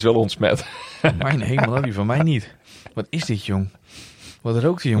wel ontsmet. Mijn hemel, die van mij niet. Wat is dit, jong? Wat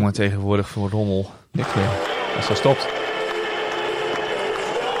rookt die jongen tegenwoordig voor rommel? Niks meer. Als hij stopt.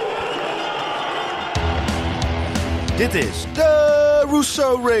 Dit is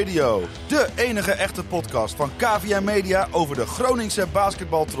Dourisseau Radio. De enige echte podcast van KVM Media over de Groningse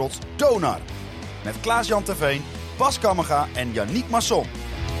basketbaltrots Donar. Met Klaas-Jan Terveen, Bas Kammerga en Yannick Masson.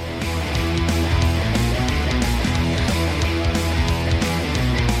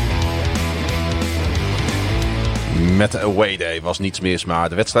 Met de awayday was niets mis, maar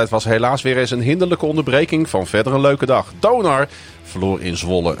de wedstrijd was helaas weer eens een hinderlijke onderbreking van verder een leuke dag. Donar verloor in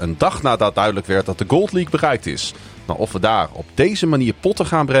Zwolle een dag nadat duidelijk werd dat de Gold League bereikt is. Nou, of we daar op deze manier potten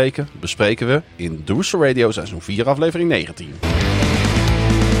gaan breken, bespreken we in Dourisseau Radio seizoen 4 aflevering 19.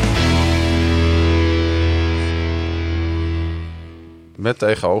 Met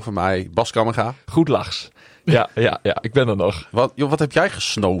tegenover mij Bas Kammerga. Goed lachs. Ja, ik ben er nog. Wat heb jij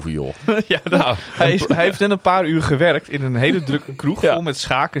gesnoven, joh? Ja, nou, hij heeft net een paar uur gewerkt in een hele drukke kroeg vol met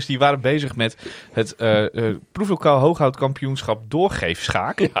schakers. Die waren bezig met het proeflokaal hooghoudkampioenschap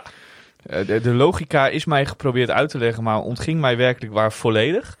doorgeefschaak. Ja. De logica is mij geprobeerd uit te leggen, maar ontging mij werkelijk waar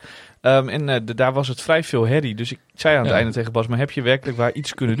volledig. Daar was het vrij veel herrie. Dus ik zei aan het einde tegen Bas, maar heb je werkelijk waar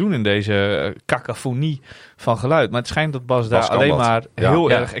iets kunnen doen in deze cacophonie van geluid? Maar het schijnt dat Bas daar alleen maar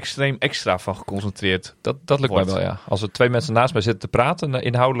heel erg extreem extra van geconcentreerd Dat lukt mij wel, ja. Als er twee mensen naast mij zitten te praten,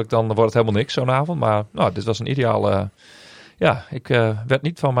 inhoudelijk, dan wordt het helemaal niks zo'n avond. Maar nou, dit was een ideaal... ik werd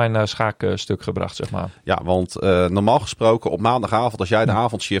niet van mijn schaakstuk gebracht, zeg maar. Ja, want normaal gesproken op maandagavond, als jij de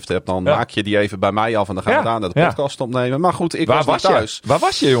avondshift hebt, dan maak je die even bij mij af en dan gaan we daarna de podcast opnemen. Maar goed, ik was thuis. Waar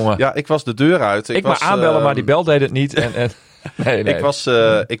was je, jongen? Ja, ik was de deur uit. Ik was aanbellen, maar die bel deed het niet. Nee.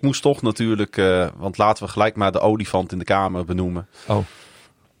 Ik moest toch natuurlijk, want laten we gelijk maar de olifant in de kamer benoemen. Oh.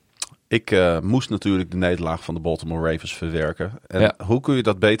 Ik moest natuurlijk de nederlaag van de Baltimore Ravens verwerken. En hoe kun je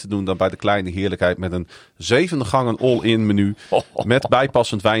dat beter doen dan bij de kleine heerlijkheid met een 7 gangen all-in menu met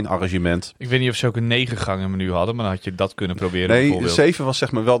bijpassend wijnarrangement. Ik weet niet of ze ook een 9 gangen menu hadden, maar dan had je dat kunnen proberen. Nee, 7 was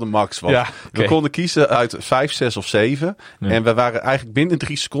zeg maar wel de max. Want we konden kiezen uit 5, 6 of 7. Ja. En we waren eigenlijk binnen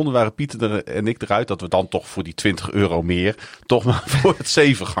 3 seconden waren Pieter en ik eruit dat we dan toch voor die €20 meer toch maar voor het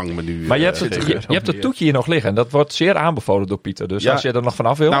 7 gang menu. Maar je hebt het toetje hier nog liggen en dat wordt zeer aanbevolen door Pieter. Dus als je er nog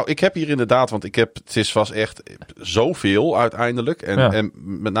vanaf wil. Nou, ik heb hier inderdaad, want het was echt zoveel uiteindelijk. En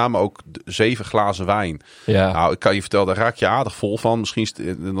met name ook 7 glazen wijn. Ja. Nou, ik kan je vertellen, daar raak je aardig vol van. Misschien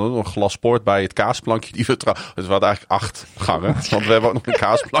nog een glas port bij het kaasplankje. Het waren eigenlijk 8 gangen. Want we hebben ook nog een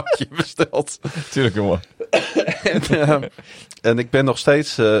kaasplankje besteld. Tuurlijk, jongen. En ik ben nog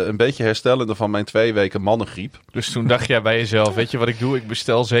steeds een beetje herstellende van mijn 2 weken mannengriep. Dus toen dacht jij bij jezelf, weet je wat ik doe? Ik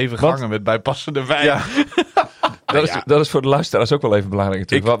bestel 7 gangen met bijpassende wijn. Ja. Dat is voor de luisteraars ook wel even belangrijk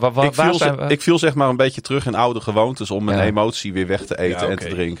natuurlijk. Ik viel zeg maar een beetje terug in oude gewoontes om mijn emotie weer weg te eten en te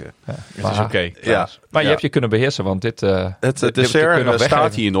drinken. Ja, het is oké. Ja. Maar je hebt je kunnen beheersen, want het dessert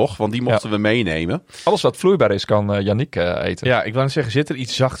staat hier nog, want die mochten we meenemen. Alles wat vloeibaar is, kan Yannick eten. Ja, ik wou net zeggen, zit er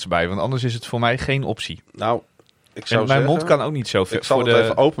iets zachts bij, want anders is het voor mij geen optie. Nou, mijn mond kan ook niet zoveel. Ik zal het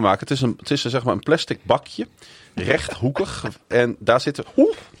even openmaken. Het is zeg maar een plastic bakje. Rechthoekig. En daar zitten...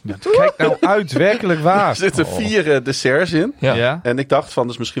 Kijk nou uit, werkelijk waar. Er zitten 4 desserts in. Ja. En ik dacht van,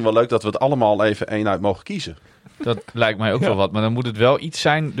 het is misschien wel leuk dat we het allemaal even 1 uit mogen kiezen. Dat lijkt mij ook wel wat. Maar dan moet het wel iets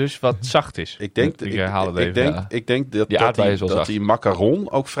zijn dus wat zacht is. Ik denk dat die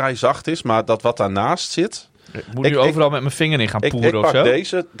macaron ook vrij zacht is. Maar dat wat daarnaast zit... Moet ik overal met mijn vinger in gaan poeren of zo? Ik pak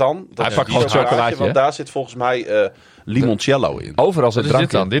deze dan. Hij pakt gewoon chocolaatje. Want daar zit volgens mij limoncello in. Overal zit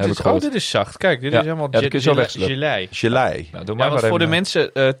drankje in. Dit is zacht. Kijk, dit is helemaal gelei. Nou, voor de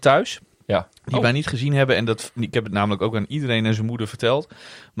mensen thuis... Die wij niet gezien hebben. En ik heb het namelijk ook aan iedereen en zijn moeder verteld.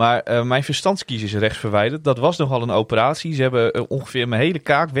 Maar mijn verstandskies is rechts verwijderd. Dat was nogal een operatie. Ze hebben ongeveer mijn hele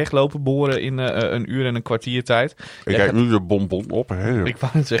kaak weglopen boren in een uur en een kwartier tijd. Ik kijk nu de bonbon op. Hè? Ik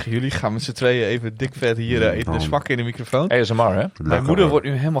wou net zeggen, jullie gaan met z'n tweeën even dik vet hier eten en smakken in de microfoon. ASMR, hè? Mijn moeder wordt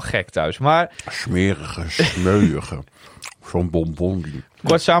nu helemaal gek thuis. Maar... Smerige, smeuïge. Zo'n bonbon.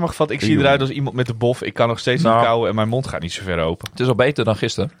 Kort samengevat, ik zie eruit als iemand met de bof. Ik kan nog steeds niet kauwen en mijn mond gaat niet zo ver open. Het is al beter dan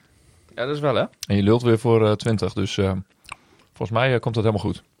gisteren. Ja, dat is wel, hè? En je lult weer voor 20, dus volgens mij komt het helemaal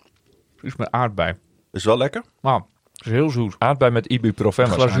goed. Het is met aardbei. Is wel lekker? Nou, het is heel zoet. Aardbei met ibuprofen.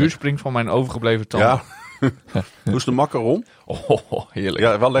 De glazuur springt van mijn overgebleven tanden. Ja. Hoe is de macaron? Heerlijk.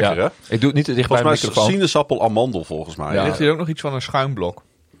 Ja, wel lekker, hè? Ik doe het niet te dicht bij de microfoon. Volgens mij sinaasappel amandel, volgens mij. Er ligt hier ook nog iets van een schuimblok.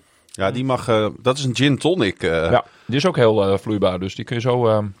 Ja, die mag... dat is een gin tonic. Ja, die is ook heel vloeibaar, dus die kun je zo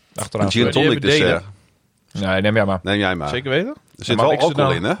achteraan. Een gin tonic dessert. Nee, neem jij maar. Zeker weten? Er zit wel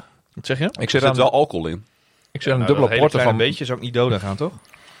alcohol in, hè? Wat zeg je? Er zit wel alcohol in. Ik zet een dubbele porter van... een beetje zou ik niet dood gaan, toch?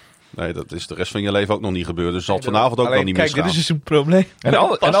 Nee, dat is de rest van je leven ook nog niet gebeurd. Dus zal het vanavond ook nog niet kijk, misgaan. dit is dus een probleem. En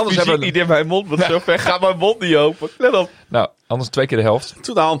anders hebben we niet in mijn mond, want zo ver gaat mijn mond niet open. Let op. Nou, anders 2 keer de helft.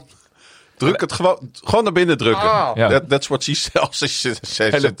 Toen dan. Druk het gewoon naar binnen drukken. Ja. That's what she sells.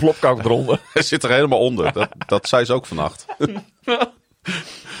 Hele plopkak eronder. Hij zit er helemaal onder. Dat zei ze ook vannacht.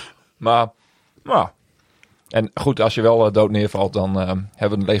 Maar, en goed, als je wel dood neervalt, dan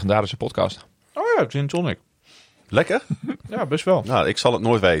hebben we een legendarische podcast. Oh ja, gin tonic. Lekker? Ja, best wel. Nou, ik zal het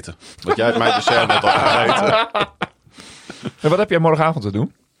nooit weten. Want jij hebt mijn dessert net al gegeten. En wat heb jij morgenavond te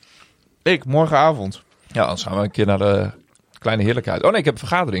doen? Ik, morgenavond. Ja, anders gaan we een keer naar de kleine heerlijkheid. Oh nee, ik heb een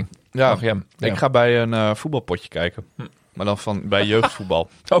vergadering. Ja, Ach, ja. ik ga bij een voetbalpotje kijken. Maar dan bij jeugdvoetbal.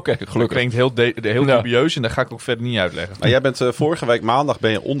 Oké, Dat gelukkig. klinkt heel dubieus en dat ga ik ook verder niet uitleggen. Maar jij bent vorige week maandag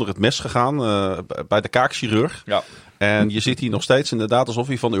onder het mes gegaan bij de kaakchirurg. Ja. En je zit hier nog steeds inderdaad alsof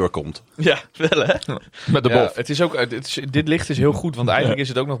hij van Ur komt. Ja, wel hè? Met de Ja, bof. het is ook, dit licht is heel goed, want eigenlijk is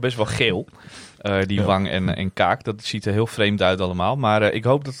het ook nog best wel geel. Die wang en kaak. Dat ziet er heel vreemd uit allemaal. Maar ik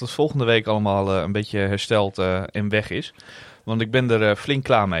hoop dat het volgende week allemaal een beetje hersteld en weg is. Want ik ben er flink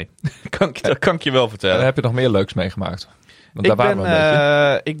klaar mee. Dat kan ik je wel vertellen. En heb je nog meer leuks meegemaakt? Want daar waren we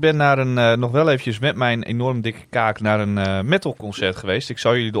een beetje. Ik ben naar nog wel eventjes met mijn enorm dikke kaak naar een metalconcert geweest. Ik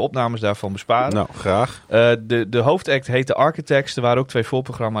zal jullie de opnames daarvan besparen. Nou, graag. De hoofdact heet The Architects. Er waren ook 2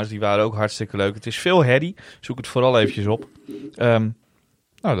 voorprogramma's, die waren ook hartstikke leuk. Het is veel herrie. Zoek het vooral eventjes op. Nou,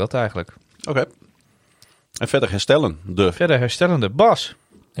 dat eigenlijk. Oké. En verder herstellen. Verder herstellende Bas.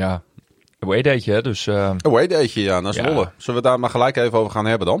 Ja, awaydaytje, hè? Dus Awaydaydje, ja, naar Zwolle. Zullen we daar maar gelijk even over gaan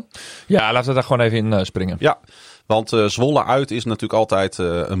hebben dan? ja, laten we daar gewoon even in springen. Ja, want Zwolle uit is natuurlijk altijd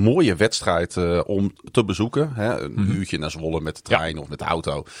een mooie wedstrijd om te bezoeken. Hè? Een uurtje naar Zwolle met de trein of met de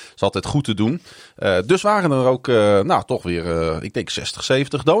auto. Is altijd goed te doen. Dus waren er ook toch weer, ik denk 60,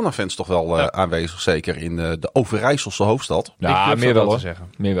 70 Donar-fans toch wel aanwezig. Zeker in de Overijsselse hoofdstad. Ja, Ik meer wel te hoor. zeggen.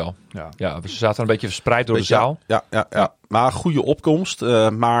 Meer wel. Ja. Ja, ze zaten een beetje verspreid door de zaal. Ja. Maar goede opkomst.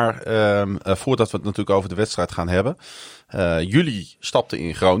 Maar voordat we het natuurlijk over de wedstrijd gaan hebben. Jullie stapten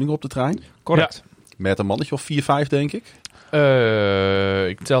in Groningen op de trein. Correct. Met een mannetje of 4, 5 denk ik.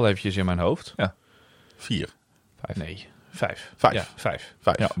 Ik tel eventjes in mijn hoofd. 4. 5. Nee, 5. 5. Ja, 5.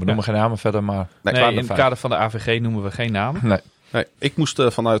 Ja, we noemen geen namen verder, maar Nee, Nee, waren in er het 5. kader van de AVG noemen we geen namen. Nee. Nee, ik moest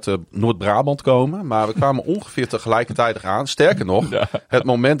vanuit Noord-Brabant komen, maar we kwamen ongeveer tegelijkertijd aan. Sterker nog, het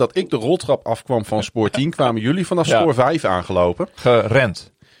moment dat ik de roltrap afkwam van spoor 10, kwamen jullie vanaf spoor 5 aangelopen.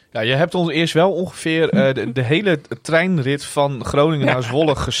 Gerend. Ja, je hebt ons eerst wel ongeveer de hele treinrit van Groningen naar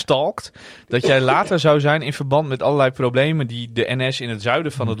Zwolle gestalkt. Dat jij later zou zijn in verband met allerlei problemen die de NS in het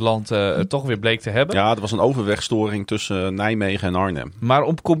zuiden van het land toch weer bleek te hebben. Ja, er was een overwegstoring tussen Nijmegen en Arnhem. Maar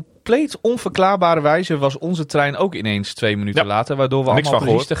op compleet onverklaarbare wijze was onze trein ook ineens 2 minuten later. Waardoor we Niks allemaal van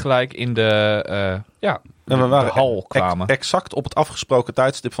precies tegelijk in de En we waren hal kwamen. exact op het afgesproken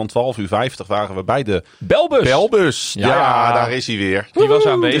tijdstip van 12:50 waren we bij de Belbus. belbus. Ja, daar is hij weer. Die was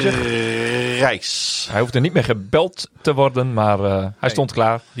aanwezig. Reis. Hij hoefde niet meer gebeld te worden, maar hij stond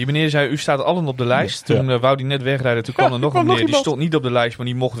klaar. Die meneer zei, u staat allen op de lijst. Toen wou hij net wegrijden. Toen kwam er nog een meneer. Die stond niet op de lijst, maar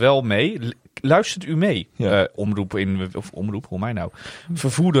die mocht wel mee. Luistert u mee? Ja. Omroep, hoe mij nou?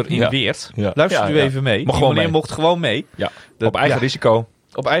 Vervoerder in Ja. Weert. Ja. Luistert u Ja. even mee? Mocht Die gewoon meneer mee. mocht gewoon mee. Ja. Dat- Op eigen ja. risico.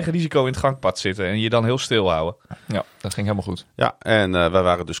 Op eigen risico in het gangpad zitten. En je dan heel stil houden. Ja, dat ging helemaal goed. Ja, en wij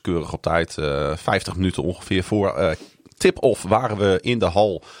waren dus keurig op tijd. 50 minuten ongeveer voor tip-off waren we in de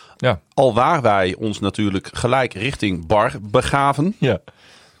hal. Ja. Alwaar wij ons natuurlijk gelijk richting bar begaven. Ja.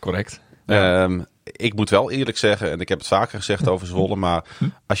 Correct. Ik moet wel eerlijk zeggen, en ik heb het vaker gezegd over Zwolle, maar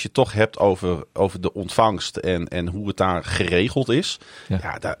als je het toch hebt over de ontvangst en hoe het daar geregeld is,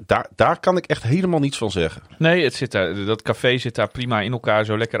 daar kan ik echt helemaal niets van zeggen. Nee, het zit daar, dat café zit daar prima in elkaar,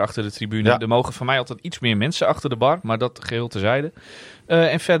 zo lekker achter de tribune. Ja. Er mogen van mij altijd iets meer mensen achter de bar, maar dat geheel terzijde.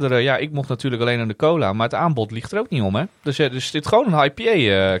 En verder, ik mocht natuurlijk alleen aan de cola, maar het aanbod ligt er ook niet om, hè. Dus er zit gewoon een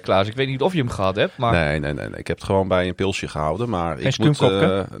IPA, Klaas. Ik weet niet of je hem gehad hebt, maar... Nee. Ik heb het gewoon bij een pilsje gehouden, maar Geen ik moet...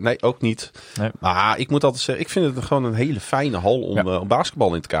 skuumkopje? nee, ook niet. Nee. Maar ik moet altijd zeggen, ik vind het gewoon een hele fijne hal om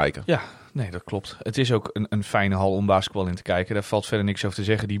basketbal in te kijken. Ja, nee, dat klopt. Het is ook een fijne hal om basketbal in te kijken. Daar valt verder niks over te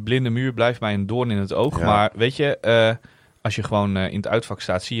zeggen. Die blinde muur blijft mij een doorn in het oog. Ja. Maar weet je, als je gewoon in het uitvak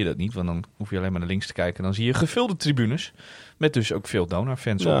staat, zie je dat niet. Want dan hoef je alleen maar naar links te kijken. Dan zie je gevulde tribunes. Met dus ook veel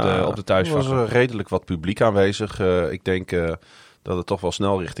Donar-fans op de thuisvakken. Er was redelijk wat publiek aanwezig. Ik denk dat het toch wel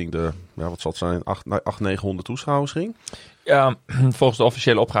snel richting de, wat zal het zijn, 900 toeschouwers ging. Ja, volgens de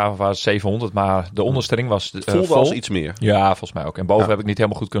officiële opgave was het 700, maar de onderstelling was Voelde vol. als iets meer. Ja, volgens mij ook. En boven Ja. heb ik niet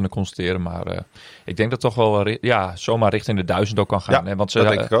helemaal goed kunnen constateren, maar ik denk dat het toch wel zomaar richting de 1000 ook kan gaan. Ja, hè? Want dat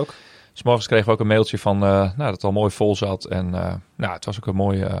denk ik ook. 's morgens kregen we ook een mailtje van dat het al mooi vol zat. En het was ook een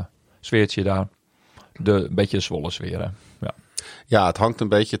mooi sfeertje daar. Een beetje de Zwolle sfeer. Hè? Ja. Ja, het hangt een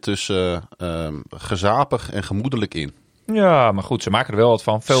beetje tussen gezapig en gemoedelijk in. Ja, maar goed, ze maken er wel wat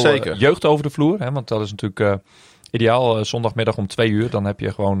van. Veel Zeker. jeugd over de vloer. Hè, want dat is natuurlijk ideaal. Zondagmiddag om 2:00. Dan heb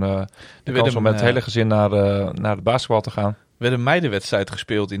je gewoon de kans om met het hele gezin naar de basketbal te gaan. We hebben een meidenwedstrijd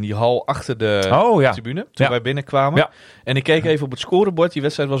gespeeld in die hal achter de tribune. Toen wij binnenkwamen. Ja. En ik keek even op het scorebord. Die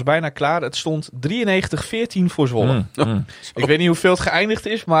wedstrijd was bijna klaar. Het stond 93-14 voor Zwolle. Ik weet niet hoeveel het geëindigd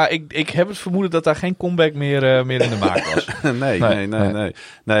is. Maar ik heb het vermoeden dat daar geen comeback meer in de maak was.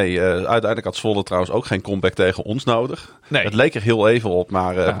 Nee. Uiteindelijk had Zwolle trouwens ook geen comeback tegen ons nodig. Nee. Het leek er heel even op.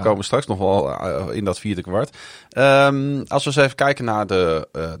 Maar we komen straks nog wel in dat vierde kwart. Als we eens even kijken naar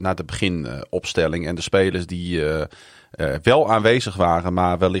de beginopstelling. En de spelers die... wel aanwezig waren,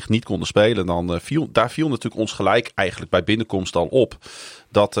 maar wellicht niet konden spelen, dan viel natuurlijk ons gelijk eigenlijk bij binnenkomst al op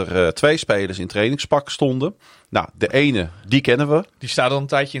dat er 2 spelers in trainingspak stonden. Nou, de ene, die kennen we. Die staat al een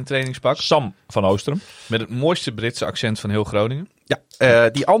tijdje in trainingspak. Sam van Oostrum. Met het mooiste Britse accent van heel Groningen. Ja,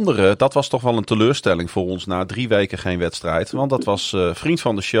 die andere, dat was toch wel een teleurstelling voor ons na 3 weken geen wedstrijd. Want dat was vriend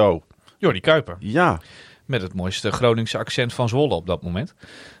van de show. Jordi Kuiper. Ja. Met het mooiste Groningse accent van Zwolle op dat moment.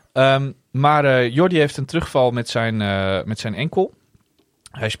 Maar Jordi heeft een terugval met zijn enkel.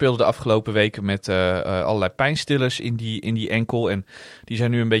 Hij speelde de afgelopen weken met allerlei pijnstillers in die enkel. En die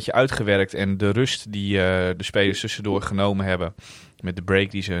zijn nu een beetje uitgewerkt. En de rust die de spelers tussendoor genomen hebben, met de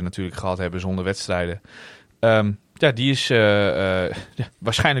break die ze natuurlijk gehad hebben zonder wedstrijden. Die is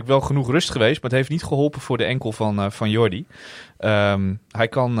waarschijnlijk wel genoeg rust geweest. Maar het heeft niet geholpen voor de enkel van Jordi.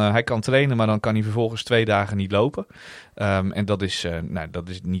 Hij kan trainen, maar dan kan hij vervolgens 2 dagen niet lopen. En dat is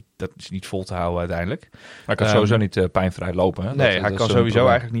niet vol te houden uiteindelijk. Hij kan sowieso niet pijnvrij lopen. Hè? Nee, hij kan sowieso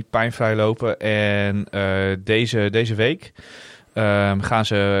eigenlijk niet pijnvrij lopen. En deze week gaan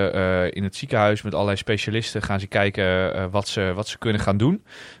ze in het ziekenhuis met allerlei specialisten gaan ze kijken wat ze kunnen gaan doen.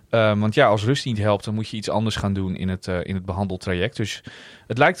 Want ja, als rust niet helpt, dan moet je iets anders gaan doen in het behandeltraject. Dus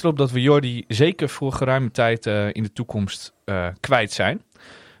het lijkt erop dat we Jordi zeker voor geruime tijd in de toekomst kwijt zijn.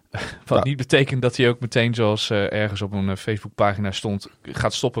 Wat niet betekent dat hij ook meteen, zoals ergens op een Facebookpagina stond,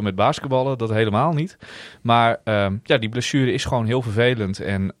 gaat stoppen met basketballen. Dat helemaal niet. Maar die blessure is gewoon heel vervelend.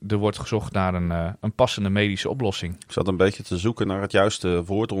 En er wordt gezocht naar een passende medische oplossing. Ik zat een beetje te zoeken naar het juiste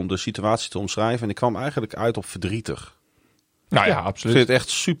woord om de situatie te omschrijven. En ik kwam eigenlijk uit op verdrietig. Nou ja, absoluut. Ik vind het echt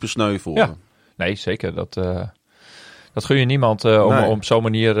super sneu voor hem. Nee, zeker. Dat gun je niemand om op zo'n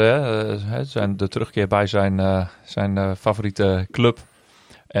manier de terugkeer bij zijn favoriete club.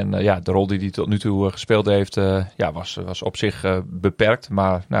 En de rol die hij tot nu toe gespeeld heeft, was op zich beperkt.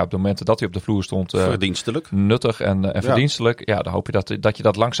 Maar op de momenten dat hij op de vloer stond, verdienstelijk. Nuttig en verdienstelijk. Ja, dan hoop je dat je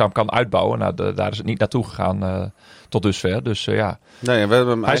dat langzaam kan uitbouwen. Nou, daar is het niet naartoe gegaan tot dusver. Dus Nee, en we hebben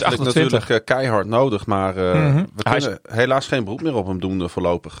hem hij is eigenlijk 28. natuurlijk keihard nodig. Maar we kunnen helaas geen beroep meer op hem doen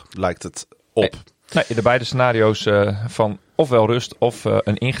voorlopig, lijkt het op. Nee, in de beide scenario's van ofwel rust of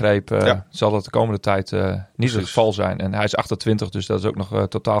een ingreep zal dat de komende tijd niet het geval zijn. En hij is 28, dus dat is ook nog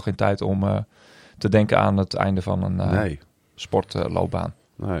totaal geen tijd om te denken aan het einde van een sportloopbaan.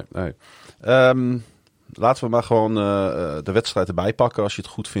 Nee. Laten we maar gewoon de wedstrijd erbij pakken als je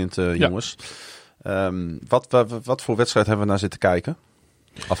het goed vindt, jongens. Wat voor wedstrijd hebben we naar zitten kijken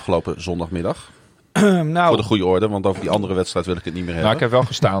afgelopen zondagmiddag? Voor de goede orde, want over die andere wedstrijd wil ik het niet meer hebben. Nou, ik heb wel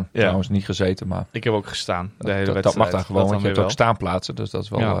gestaan. Trouwens niet gezeten, maar... Ik heb ook gestaan. Dat mag daar gewoon, want je hebt ook staanplaatsen. Dus dat is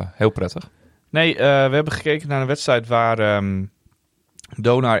wel heel prettig. Nee, we hebben gekeken naar een wedstrijd waar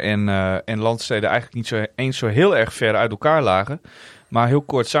Donar en Landstede eigenlijk niet zo heel erg ver uit elkaar lagen. Maar heel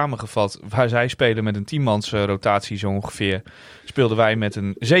kort samengevat, waar zij spelen met een 10-mans rotatie zo ongeveer, speelden wij met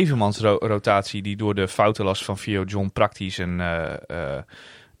een 7-mans rotatie die door de foutenlast van Vio John praktisch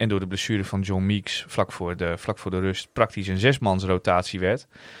en door de blessure van John Meeks vlak voor de rust praktisch een 6-mans rotatie werd.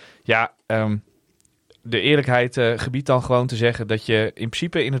 Ja, de eerlijkheid gebiedt dan gewoon te zeggen dat je in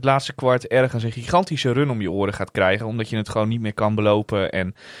principe in het laatste kwart ergens een gigantische run om je oren gaat krijgen. Omdat je het gewoon niet meer kan belopen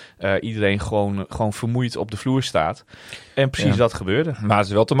en iedereen gewoon vermoeid op de vloer staat. En precies dat gebeurde. Maar het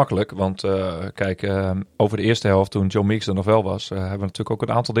is wel te makkelijk, want over de eerste helft toen John Meeks er nog wel was, hebben we natuurlijk ook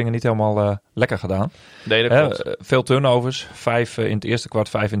een aantal dingen niet helemaal lekker gedaan. Nee, dat klopt. Veel turnovers, 5 in het eerste kwart,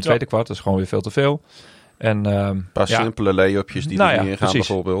 5 in het tweede kwart. Dat is gewoon weer veel te veel. En, een paar simpele lay-upjes die er niet in gaan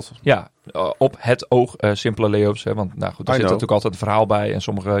bijvoorbeeld. Ja, op het oog simpele lay-ups. Hè, want daar zit natuurlijk altijd een verhaal bij. En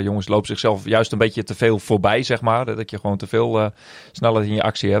sommige jongens lopen zichzelf juist een beetje te veel voorbij, zeg maar. Dat je gewoon te veel snelheid in je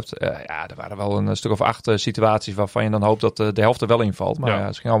actie hebt. Er waren wel een stuk of 8 situaties waarvan je dan hoopt dat de helft er wel invalt. Maar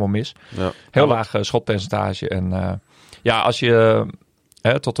het ging allemaal mis. Ja. Heel laag schotpercentage. En als je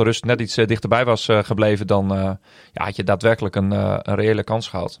tot de rust net iets dichterbij was gebleven, dan had je daadwerkelijk een reële kans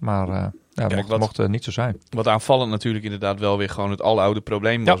gehad. Maar... dat mocht niet zo zijn. Wat aanvallend natuurlijk inderdaad wel weer gewoon het aloude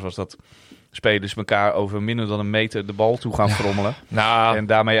probleem was dat spelers elkaar over minder dan een meter de bal toe gaan frommelen. Nou, En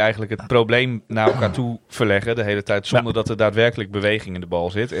daarmee eigenlijk het probleem naar elkaar toe verleggen de hele tijd. Zonder dat er daadwerkelijk beweging in de bal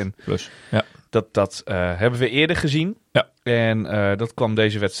zit. En dat hebben we eerder gezien. Ja. En dat kwam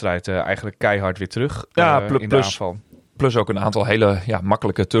deze wedstrijd eigenlijk keihard weer terug in de aanval. Plus ook een aantal hele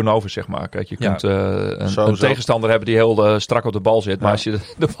makkelijke turnovers, zeg maar. Kijk, je kunt een tegenstander hebben die heel strak op de bal zit. Maar als je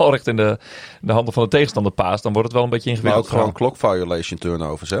de bal recht in de handen van de tegenstander paast, dan wordt het wel een beetje ingewikkeld. Maar ook gewoon clock violation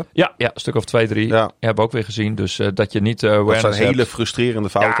turnovers, hè? Ja, een stuk of 2, 3. Ja. Hebben we ook weer gezien. Dus dat je niet dat zijn hele frustrerende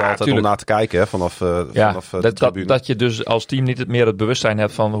fouten altijd tuurlijk. om naar te kijken, hè? Vanaf de tribune. Dat je dus als team niet meer het bewustzijn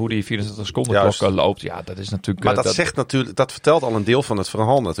hebt van hoe die 24 seconden klok loopt. Ja, dat is natuurlijk... Maar dat vertelt al een deel van het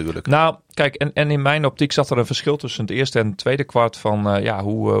verhaal natuurlijk. Nou, kijk, en in mijn optiek zat er een verschil tussen het eerste en het tweede kwart van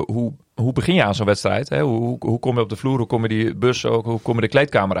hoe begin je aan zo'n wedstrijd? Hè? Hoe kom je op de vloer? Hoe kom je die bus ook? Hoe kom je de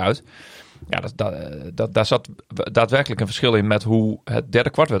kleedkamer uit? Ja, daar zat daadwerkelijk een verschil in met hoe het derde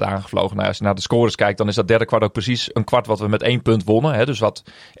kwart werd aangevlogen. Nou, als je naar de scores kijkt, dan is dat derde kwart ook precies een kwart wat we met 1 punt wonnen. Hè? Dus wat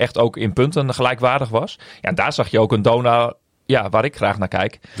echt ook in punten gelijkwaardig was. Ja, en daar zag je ook een Donar, waar ik graag naar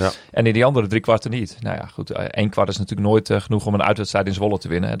kijk. Ja. En in die andere 3 kwarten niet. Nou ja, goed. 1 kwart is natuurlijk nooit genoeg om een uitwedstrijd in Zwolle te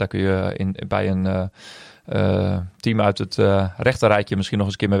winnen. Daar kun je bij een team uit het rechterrijtje misschien nog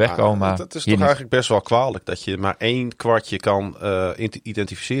eens een keer mee wegkomen. Maar het is toch eigenlijk best wel kwalijk dat je maar 1 kwartje kan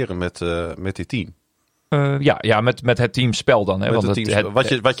identificeren met dit team. Met het teamspel dan. Hè?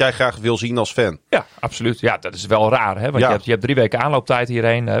 Wat jij graag wil zien als fan. Ja, absoluut. Ja, dat is wel raar. Hè? Want je hebt 3 weken aanlooptijd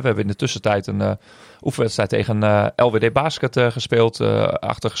hierheen. Hè? We hebben in de tussentijd een oefenwedstrijd tegen LWD Basket gespeeld.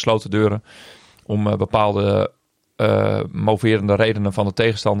 Achter gesloten deuren. Om bepaalde moverende redenen van de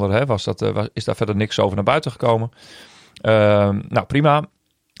tegenstander. Hè? Is daar verder niks over naar buiten gekomen. Nou, prima.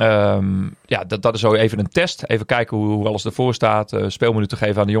 Dat is zo even een test. Even kijken hoe alles ervoor staat. Speelminuten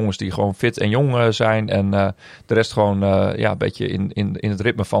geven aan de jongens die gewoon fit en jong zijn. En de rest gewoon een beetje in het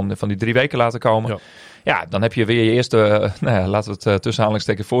ritme van die 3 weken laten komen. Ja, dan heb je weer je eerste, laten we het tussen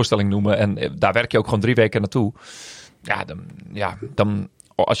aanhalingstekens voorstelling noemen. En daar werk je ook gewoon 3 weken naartoe. Dan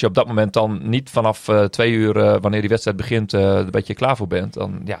als je op dat moment dan niet vanaf 2 uur, wanneer die wedstrijd begint, een beetje klaar voor bent,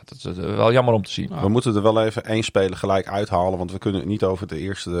 dan dat is wel jammer om te zien. We moeten er wel even 1 speler gelijk uithalen, want we kunnen het niet over de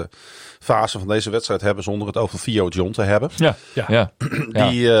eerste fase van deze wedstrijd hebben zonder het over Theo John te hebben.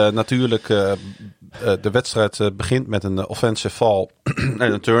 Die natuurlijk de wedstrijd begint met een offensive fall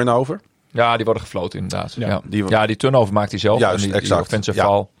en een turnover. Ja, die worden gefloten inderdaad. Die turnover maakt hij zelf. Juist, en die offensive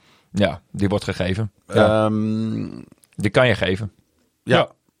fall, die wordt gegeven. Die kan je geven. Ja,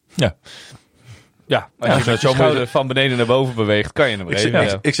 als je met je schouder van beneden naar boven beweegt, kan je hem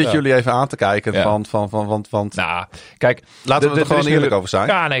geven. Ik zit jullie even aan te kijken. Want nou, kijk, laten we er gewoon eerlijk over zijn.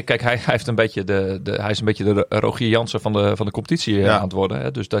 Ja, nee, kijk, hij is een beetje de Rogier Jansen van de competitie aan het worden.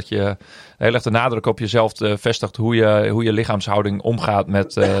 Hè? Dus dat je heel erg de nadruk op jezelf vestigt hoe je lichaamshouding omgaat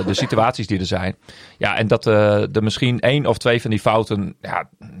met de situaties die er zijn. Ja, en dat er misschien 1 of 2 van die fouten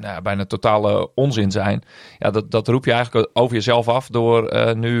bijna totale onzin zijn. Ja, dat roep je eigenlijk over jezelf af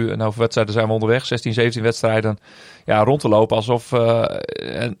door nu, hoeveel wedstrijden zijn we onderweg? 16, 17 wedstrijden rond te lopen alsof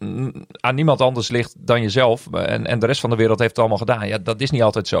aan niemand anders ligt dan jezelf. En de rest van de wereld heeft het allemaal gedaan. Ja, dat is niet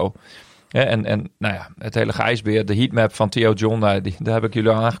altijd zo. En het hele ijsbeer, de heatmap van Theo John, daar heb ik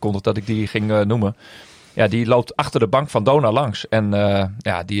jullie aangekondigd dat ik die ging noemen. Ja, die loopt achter de bank van Donar langs. En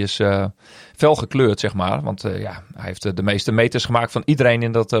die is fel gekleurd, zeg maar. Want hij heeft de meeste meters gemaakt van iedereen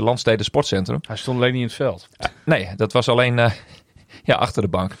in dat Landsteden Sportcentrum. Hij stond alleen niet in het veld. Nee, dat was alleen achter de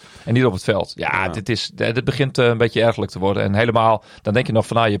bank. En niet op het veld. Dit begint een beetje ergerlijk te worden. En helemaal, dan denk je nog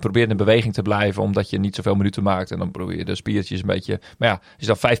van je probeert in beweging te blijven omdat je niet zoveel minuten maakt. En dan probeer je de spiertjes een beetje. Maar als je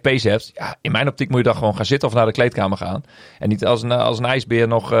dan 5 pace hebt, in mijn optiek moet je dan gewoon gaan zitten of naar de kleedkamer gaan. En niet als een ijsbeer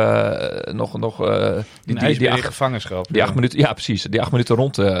nog die gevangenschap. Die 8 minuten, precies. Die 8 minuten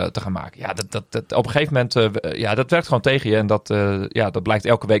rond te gaan maken. Ja, dat op een gegeven moment, dat werkt gewoon tegen je. En dat blijkt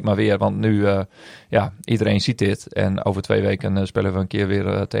elke week maar weer. Want nu, iedereen ziet dit. En over 2 weken spelen we een keer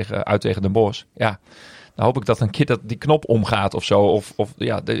weer tegen Den Bosch. Ja, dan hoop ik dat een keer die knop omgaat of zo.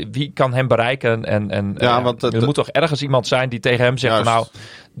 Wie kan hem bereiken? Want er moet toch ergens iemand zijn die tegen hem zegt van,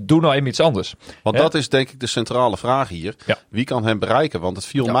 doe nou even iets anders. Want dat is denk ik de centrale vraag hier. Ja. Wie kan hem bereiken? Want het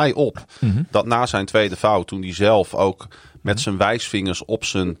viel mij op dat na zijn tweede fout, toen hij zelf ook met zijn wijsvingers op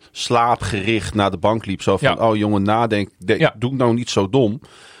zijn slaap gericht naar de bank liep. Zo van, oh jongen, nadenk, doe nou niet zo dom.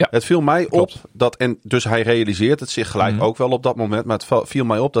 Ja. Het viel mij op dat, en dus hij realiseert het zich gelijk ook wel op dat moment. Maar het viel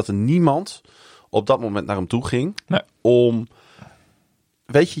mij op dat er niemand op dat moment naar hem toe ging om...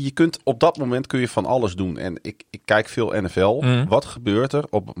 Weet je, op dat moment kun je van alles doen. En ik kijk veel NFL. Wat gebeurt er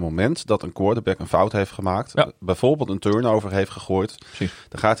op het moment dat een quarterback een fout heeft gemaakt? Ja. Bijvoorbeeld een turnover heeft gegooid. Precies.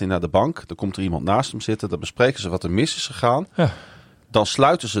 Dan gaat hij naar de bank. Dan komt er iemand naast hem zitten. Dan bespreken ze wat er mis is gegaan. Ja. dan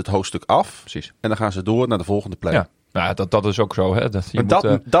sluiten ze het hoofdstuk af. Precies. En dan gaan ze door naar de volgende play. Ja. Nou, dat is ook zo. Hè?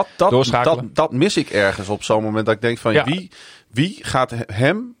 Doorschakelen. Dat mis ik ergens op zo'n moment. Dat ik denk van wie gaat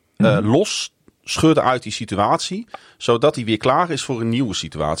hem los schudden uit die situatie, zodat hij weer klaar is voor een nieuwe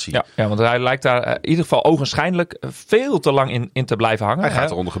situatie. Ja, want hij lijkt daar in ieder geval ogenschijnlijk veel te lang in te blijven hangen. Hij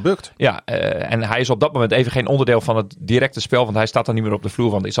gaat eronder gebukt. Ja, en hij is op dat moment even geen onderdeel van het directe spel, want hij staat dan niet meer op de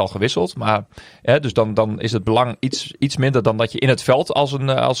vloer, want is al gewisseld. Maar dus dan is het belang iets minder dan dat je in het veld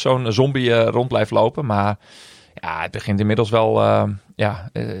als zo'n zombie rond blijft lopen. Maar ja, het begint inmiddels wel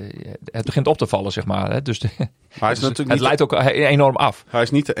het begint op te vallen, zeg maar. Hè? Dus hij is natuurlijk het leidt ook enorm af. Hij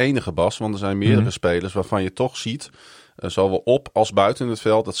is niet de enige, Bas, want er zijn meerdere spelers waarvan je toch ziet, zowel op als buiten het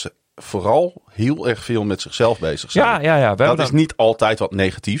veld, dat ze vooral heel erg veel met zichzelf bezig zijn. Ja. Dat is niet altijd wat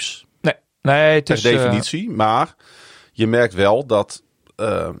negatiefs. Nee, het is per definitie. Maar je merkt wel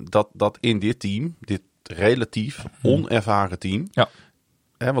dat in dit team, dit relatief onervaren team,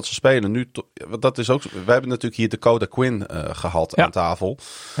 want ze spelen nu. Dat is ook. Wij hebben natuurlijk hier Dakota Quinn gehad aan tafel.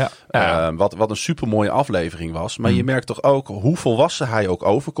 Ja. Wat een supermooie aflevering was. Maar je merkt toch ook hoe volwassen hij ook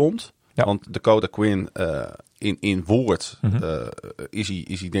overkomt. Ja. Want Dakota Quinn in woord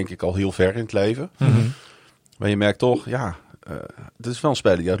is hij denk ik al heel ver in het leven. Mm-hmm. Maar je merkt toch, dit is wel een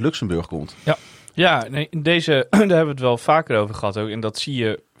speler die uit Luxemburg komt. Ja. Ja, nee, daar hebben we het wel vaker over gehad ook. En dat zie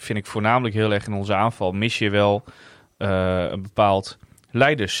je, vind ik voornamelijk heel erg in onze aanval. Mis je wel een bepaald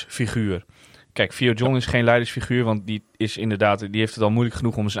leidersfiguur. Kijk, Theo John is geen leidersfiguur, want die heeft het al moeilijk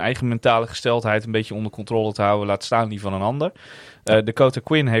genoeg om zijn eigen mentale gesteldheid een beetje onder controle te houden, laat staan die van een ander. Dakota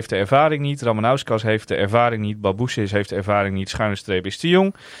Quinn heeft de ervaring niet, Ramanauskas heeft de ervaring niet, Babousis heeft de ervaring niet, _streep is te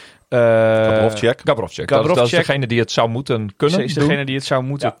jong. Gabrovcek. Dat is degene die het zou moeten kunnen doen. Is degene die het zou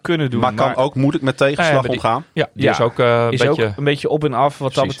moeten kunnen doen. Maar kan ook moeilijk met tegenslag omgaan. Die is ook een beetje op en af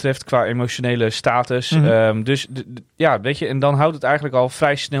wat dat betreft qua emotionele status. Mm-hmm. Weet je, en dan houdt het eigenlijk al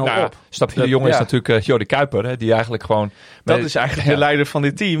vrij snel op. De jongen is natuurlijk Jordi Kuiper, hè, die eigenlijk gewoon... Dat is eigenlijk de leider van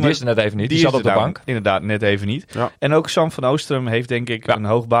dit team. Die is er net even niet. Die zat op de bank. Inderdaad, net even niet. Ja. En ook Sam van Oostrum heeft denk ik een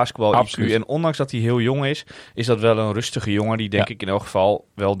hoog basketbal IQ. En ondanks dat hij heel jong is dat wel een rustige jongen die denk ik in elk geval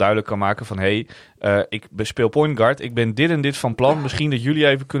wel duidelijk kan maken van ik speel point guard, ik ben dit en dit van plan. Misschien dat jullie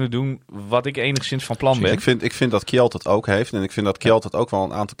even kunnen doen wat ik enigszins van plan ben. Ik vind dat Kjeld het ook heeft. En ik vind dat Kjeld het ook wel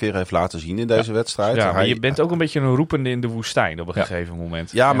een aantal keer heeft laten zien in deze wedstrijd. Ja, maar je bent ook een beetje een roepende in de woestijn op een gegeven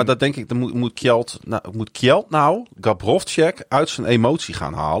moment. Ja, maar dat denk ik, dan moet Kjeld nou Gabrovcek uit zijn emotie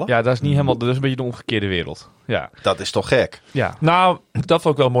gaan halen. Ja, dat is niet helemaal, dat is een beetje de omgekeerde wereld. Ja. Dat is toch gek? Ja. Nou, dat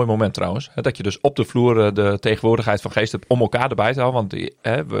vond ik wel een mooi moment trouwens. Dat je dus op de vloer de tegenwoordigheid van geest hebt om elkaar erbij te houden. Want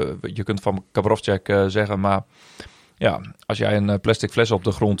je kunt van Gabrovcek zeggen, maar ja, als jij een plastic fles op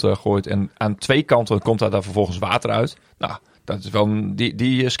de grond gooit en aan twee kanten komt daar vervolgens water uit. Nou, dat is wel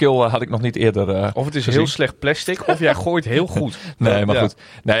die skill had ik nog niet eerder of het is gezien. Heel slecht plastic, of jij gooit heel goed. Nee, maar goed.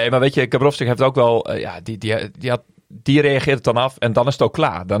 Nee, maar weet je, Gabrovcek heeft ook wel, die reageert het dan af en dan is het ook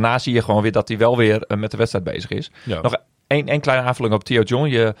klaar. Daarna zie je gewoon weer dat hij wel weer met de wedstrijd bezig is. Ja. Nog één kleine aanvulling op Theo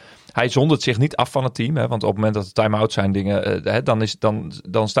John. Hij zondert zich niet af van het team. Hè, want op het moment dat de time-out zijn dingen,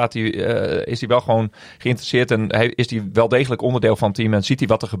 dan staat hij, is hij wel gewoon geïnteresseerd en is hij wel degelijk onderdeel van het team en ziet hij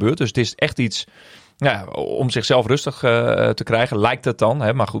wat er gebeurt. Dus het is echt iets om zichzelf rustig te krijgen, lijkt het dan.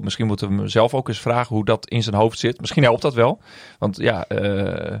 Hè? Maar goed, misschien moeten we hem zelf ook eens vragen hoe dat in zijn hoofd zit. Misschien helpt dat wel. Want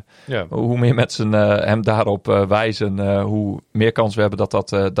hoe meer mensen hem daarop wijzen, hoe meer kans we hebben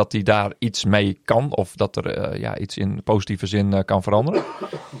dat hij daar iets mee kan. Of dat er iets in positieve zin kan veranderen.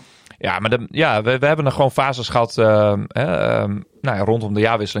 Ja, maar we hebben er gewoon fases gehad rondom de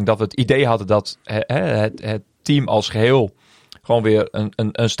jaarwisseling. Dat we het idee hadden dat het team als geheel gewoon weer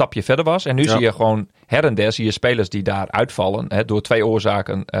een stapje verder was. En nu zie je gewoon her en der spelers die daar uitvallen. Door twee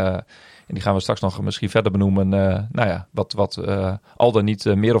oorzaken. En die gaan we straks nog misschien verder benoemen. Wat al dan niet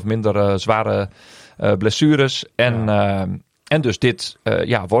meer of minder zware blessures. En dus dit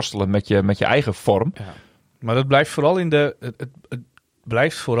worstelen met je eigen vorm. Ja. Maar dat blijft vooral het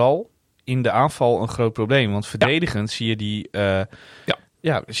blijft vooral in de aanval een groot probleem. Want verdedigend zie je die...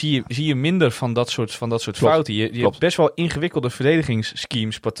 zie je minder van dat soort fouten. Je hebt best wel ingewikkelde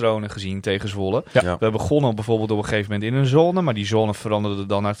verdedigingsschemes, patronen gezien tegen Zwolle. Ja. We begonnen bijvoorbeeld op een gegeven moment in een zone, maar die zone veranderde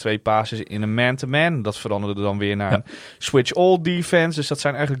dan naar 2 passes in een man-to-man. Dat veranderde dan weer naar een switch-all defense. Dus dat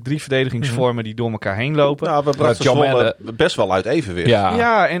zijn eigenlijk 3 verdedigingsvormen die door elkaar heen lopen. Nou, we brachten Zwolle best wel uit evenwicht.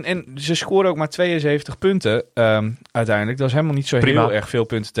 Ja, en ze scoren ook maar 72 punten uiteindelijk. Dat is helemaal niet zo heel erg veel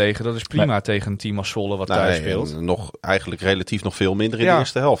punten tegen. Dat is prima tegen een team als Zwolle wat thuis speelt. Nog eigenlijk relatief nog veel minder in de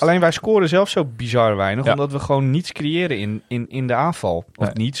eerste helft. Alleen wij scoren zelf zo bizar weinig, omdat we gewoon niets creëren in de aanval.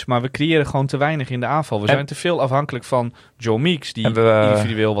 Of niets, maar we creëren gewoon te weinig in de aanval. We zijn te veel afhankelijk van Joe Meeks, die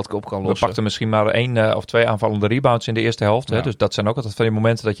individueel wat op kan lossen. We pakten misschien maar 1 of 2 aanvallende rebounds in de eerste helft. Hè? Dus dat zijn ook altijd van die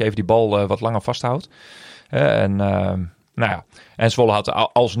momenten dat je even die bal wat langer vasthoudt. En Zwolle had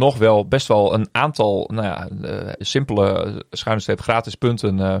alsnog wel best wel een aantal simpele schuine streep gratis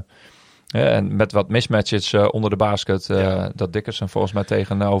punten. En met wat mismatches onder de basket. Dat Dickerson volgens mij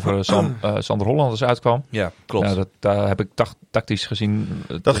tegenover Sander Hollanders uitkwam. Ja, klopt. Daar heb ik tactisch gezien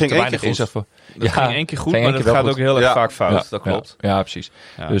dat ging één keer goed. Dat ging 1 keer goed, maar dat gaat ook heel erg vaak fout. Dat klopt. Ja, precies.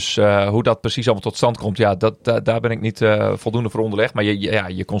 Ja. Dus hoe dat precies allemaal tot stand komt, daar ben ik niet voldoende voor onderlegd. Maar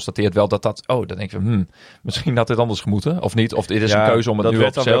je constateert wel dat dan denk je, misschien had dit anders gemoeten. Of niet, of dit is een keuze om het nu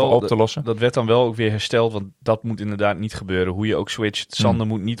op te lossen. Dat werd dan wel ook weer hersteld, want dat moet inderdaad niet gebeuren. Hoe je ook switcht. Sander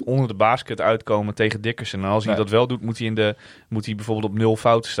moet niet onder de basket uitkomen tegen Dickerson. En als hij dat wel doet, moet hij bijvoorbeeld op 0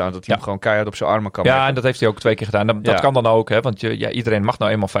 fouten staan. Dat hij hem gewoon keihard op zijn armen kan maken. En dat heeft hij ook 2 keer gedaan. Dat kan dan ook, hè, want iedereen mag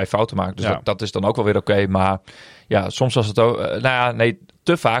nou eenmaal 5 fouten maken. Dus dat is dan ook wel weer oké. Maar soms was het ook...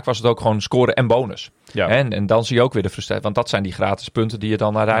 te vaak was het ook gewoon scoren en bonus. Ja. En dan zie je ook weer de frustratie. Want dat zijn die gratis punten die je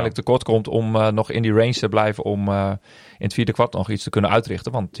dan uiteindelijk tekort komt om nog in die range te blijven om in het 4e kwart nog iets te kunnen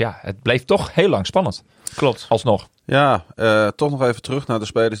uitrichten. Want het bleef toch heel lang spannend. Klopt. Alsnog. Ja, toch nog even terug naar de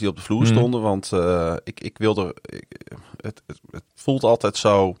spelers die op de vloer stonden. Want ik wilde... Het voelt altijd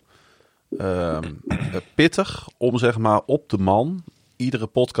zo pittig om zeg maar op de man... iedere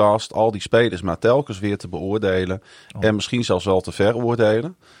podcast al die spelers maar telkens weer te beoordelen. En misschien zelfs wel te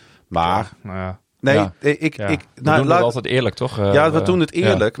veroordelen. Maar... We doen het altijd eerlijk, toch? We doen het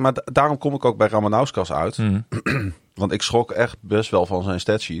eerlijk. Maar daarom kom ik ook bij Ramanauskas uit. Want ik schrok echt best wel van zijn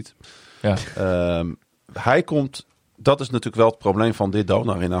statsheet. Ja. Hij komt... Dat is natuurlijk wel het probleem van dit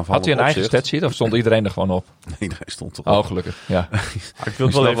Donar in aanval. Had hij een eigen statsheet of stond iedereen er gewoon op? Nee, iedereen stond erop. Oh, gelukkig. Ja. Ik wil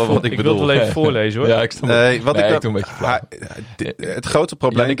het wel even voorlezen, hoor. Ja, ik doe een beetje flauw. Het grote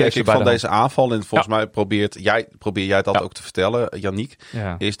probleem van deze aanval, en volgens mij probeer jij dat ook te vertellen, Yannick,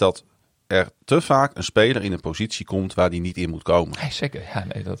 is dat er te vaak een speler in een positie komt waar die niet in moet komen. Nee, zeker.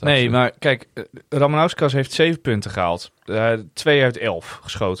 Maar kijk, Ramanauskas heeft 7 punten gehaald. 2 uit 11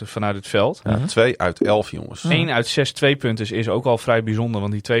 geschoten vanuit het veld. 2 uit 11, jongens. 1 uit 6 2-punters is ook al vrij bijzonder,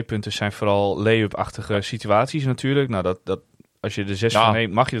 want die 2 punten zijn vooral lay-up-achtige situaties natuurlijk. Nou, dat als je er 6 van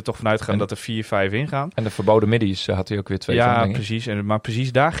neemt, mag je er toch vanuit gaan dat er 4-5 ingaan. En de verboden middies had hij ook weer 2 van. Ja, precies. Maar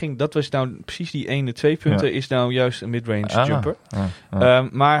precies daar ging... Dat was nou precies die ene 2 punten is nou juist een midrange jumper.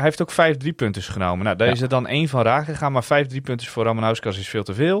 Maar hij heeft ook 5 3-punters genomen. Nou, daar is er dan 1 van raak gegaan. Maar 5 3-punters voor Ramanauskas is veel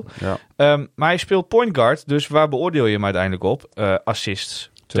te veel. Ja. Maar hij speelt point guard. Dus waar beoordeel je hem uiteindelijk op?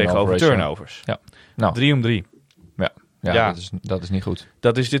 Assists tegenover turnovers. Ja. Nou. 3 om 3. Ja. Dat is niet goed.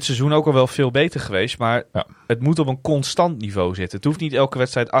 Dat is dit seizoen ook al wel veel beter geweest. Maar het moet op een constant niveau zitten. Het hoeft niet elke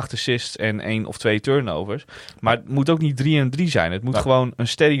wedstrijd 8 assists en 1 of 2 turnovers. Maar het moet ook niet 3 en 3 zijn. Het moet gewoon een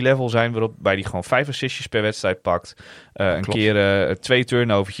steady level zijn waarbij hij gewoon 5 assistjes per wedstrijd pakt. Een keer 2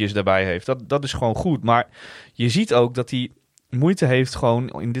 turnovertjes daarbij heeft. Dat is gewoon goed. Maar je ziet ook dat hij moeite heeft gewoon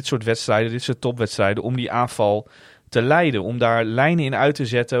in dit soort wedstrijden, dit soort topwedstrijden, om die aanval te leiden. Om daar lijnen in uit te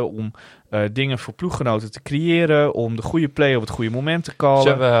zetten. Om dingen voor ploeggenoten te creëren. Om de goede play op het goede moment te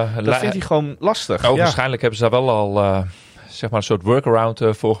callen. Dat vindt hij gewoon lastig. Waarschijnlijk hebben ze daar wel al zeg maar een soort workaround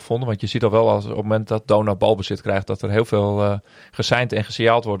voor gevonden. Want je ziet al wel op het moment dat Donar balbezit krijgt, dat er heel veel geseind en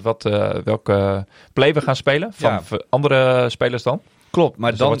gesignaleerd wordt welke play we gaan spelen. Van andere spelers dan. Klopt, maar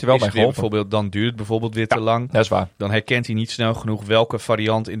dus dan wordt hij wel is het weer dan duurt het bijvoorbeeld weer te lang. Dat is waar. Dan herkent hij niet snel genoeg welke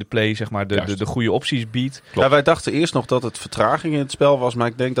variant in de play zeg maar de goede opties biedt. Ja, wij dachten eerst nog dat het vertraging in het spel was, maar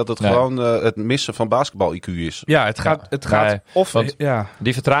ik denk dat het gewoon het missen van basketbal-IQ is. Ja, het gaat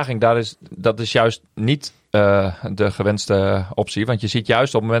die vertraging, dat is juist niet de gewenste optie. Want je ziet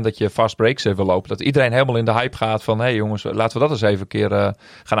juist op het moment dat je fast breaks wil lopen, dat iedereen helemaal in de hype gaat van hey jongens, laten we dat eens even een keer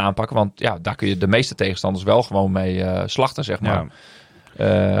gaan aanpakken. Want daar kun je de meeste tegenstanders wel gewoon mee slachten, zeg maar.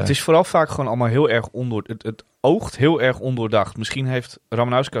 Het is vooral vaak gewoon allemaal heel erg het oogt heel erg ondoordacht. Misschien heeft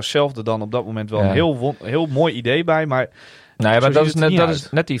Ramanauskas zelf er dan op dat moment wel een heel mooi idee bij, maar maar dat is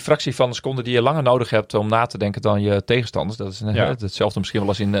net die fractie van een seconde die je langer nodig hebt om na te denken dan je tegenstanders. Dat is hetzelfde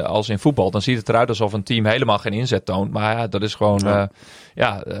misschien wel als in voetbal. Dan ziet het eruit alsof een team helemaal geen inzet toont. Maar dat is gewoon...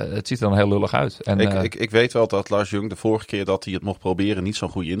 het ziet er dan heel lullig uit. En, ik weet wel dat Lars Jung de vorige keer dat hij het mocht proberen niet zo'n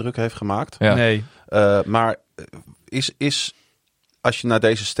goede indruk heeft gemaakt. Ja. Nee. Maar is als je naar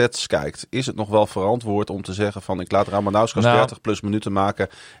deze stats kijkt, is het nog wel verantwoord om te zeggen van ik laat Ramanauskas 30 plus minuten maken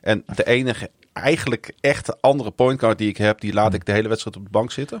en de enige eigenlijk echte andere pointguard die ik heb, die laat ik de hele wedstrijd op de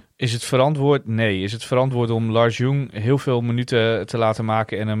bank zitten? Is het verantwoord? Nee. Is het verantwoord om Lars Jung heel veel minuten te laten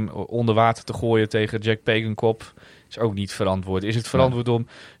maken en hem onder water te gooien tegen Jack Pegenkop Is ook niet verantwoord. Is het verantwoord om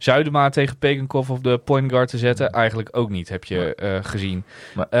Zuidema tegen Pekenkov op de point guard te zetten? Eigenlijk ook niet, heb je gezien.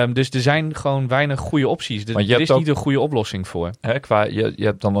 Dus er zijn gewoon weinig goede opties. Er is niet een goede oplossing voor. Hè, je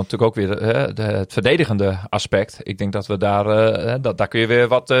hebt dan natuurlijk ook weer het verdedigende aspect. Ik denk dat we daar kun je weer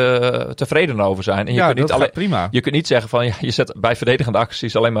wat tevreden over zijn. En je kunt niet prima. Je kunt niet zeggen van je zet bij verdedigende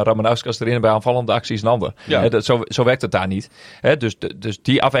acties alleen maar Ramanauskas erin en bij aanvallende acties een ander. Ja. Zo werkt het daar niet. Dus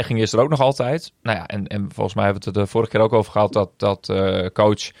die afweging is er ook nog altijd. Nou ja, en volgens mij hebben we het er de vorige keer ook over gehad dat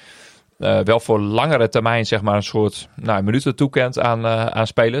coach wel voor langere termijn zeg maar een soort minuten toekent aan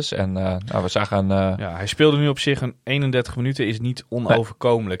spelers. En we zagen... hij speelde nu op zich een 31 minuten is niet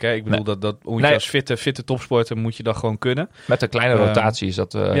onoverkomelijk. Hè? Ik bedoel, dat moet je als fitte topsporter moet je dat gewoon kunnen. Met een kleine rotatie is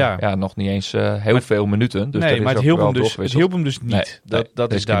dat nog niet eens heel veel minuten. Dus maar het hielp hem dus niet.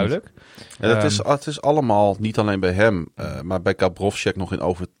 Dat is duidelijk. Het is allemaal, niet alleen bij hem, maar bij Gabrovcek nog in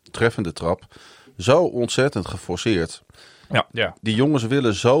overtreffende trap, zo ontzettend geforceerd. Ja. Die jongens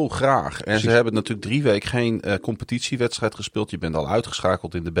willen zo graag. En Precies. Ze hebben natuurlijk 3 weken geen competitiewedstrijd gespeeld. Je bent al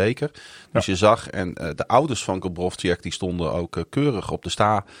uitgeschakeld in de beker. Dus je zag, en de ouders van Gabrovcek die stonden ook keurig op de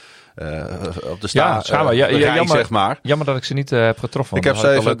sta. Jammer, zeg maar. Jammer dat ik ze niet heb getroffen. Ik heb ze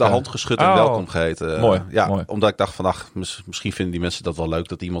even de hand geschud en welkom geheten. Mooi. Omdat ik dacht van, misschien vinden die mensen dat wel leuk.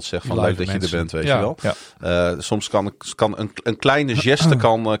 Dat iemand zegt van leuk dat je er bent, weet je wel. Ja. Soms kan een kleine geste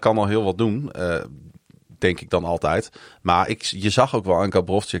kan al heel wat doen. Denk ik dan altijd. Maar je zag ook wel aan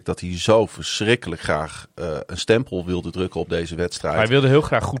Gabrovcek dat hij zo verschrikkelijk graag een stempel wilde drukken op deze wedstrijd. Hij wilde heel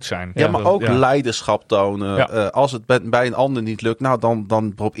graag goed zijn. Ja, maar ook leiderschap tonen. Ja. Als het bij een ander niet lukt,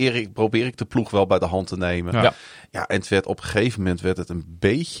 dan probeer ik de ploeg wel bij de hand te nemen. Ja, en op een gegeven moment werd het een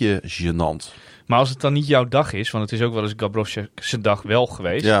beetje gênant. Maar als het dan niet jouw dag is, want het is ook wel eens Gabrovcek zijn dag wel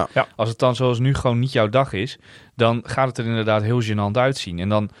geweest. Ja. Als het dan zoals nu gewoon niet jouw dag is, dan gaat het er inderdaad heel gênant uitzien. En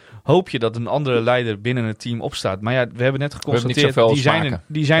dan hoop je dat een andere leider binnen het team opstaat. Maar we hebben net geconstateerd,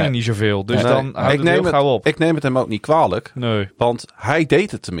 die zijn er niet zoveel. Dus dan houdt het heel gauw op. Ik neem het hem ook niet kwalijk, nee. Want hij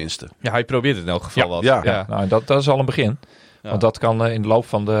deed het tenminste. Ja, hij probeert het in elk geval wat. Ja. Nou, dat is al een begin. Ja. Want dat kan in de loop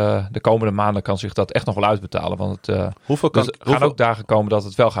van de komende maanden kan zich dat echt nog wel uitbetalen. Want er gaan ook dagen komen dat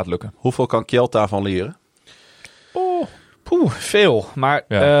het wel gaat lukken. Hoeveel kan Kjeld daarvan leren? Veel. Maar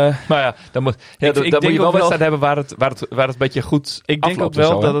dan moet je wel wedstrijd hebben waar het een beetje goed afloopt.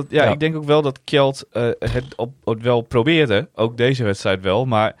 Ik denk ook wel dat Kjeld het wel probeerde. Ook deze wedstrijd wel.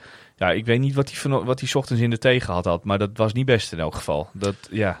 Maar ik weet niet wat hij 's ochtends in de thee gehad had. Maar dat was niet best in elk geval.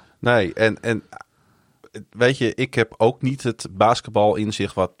 Nee, en weet je, ik heb ook niet het basketbal in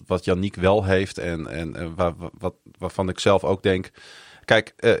zich wat Yannick wel heeft. En waarvan ik zelf ook denk.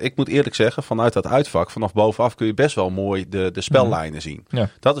 Kijk, ik moet eerlijk zeggen, vanuit dat uitvak, vanaf bovenaf kun je best wel mooi de spellijnen zien. Ja.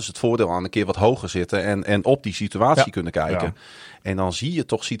 Dat is het voordeel aan een keer wat hoger zitten en op die situatie kunnen kijken. Ja. En dan zie je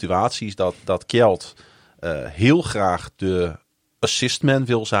toch situaties dat Kjeld heel graag de assistman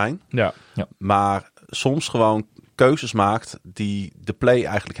wil zijn. Ja. Maar soms gewoon keuzes maakt die de play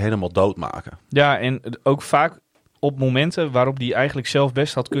eigenlijk helemaal doodmaken. Ja, en ook vaak op momenten waarop die eigenlijk zelf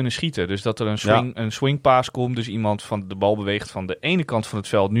best had kunnen schieten. Dus dat er een swingpaas komt. Dus iemand van de bal beweegt van de ene kant van het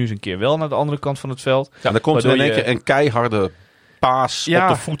veld. Nu eens een keer wel naar de andere kant van het veld. Ja, dan komt er in één keer een keiharde paas op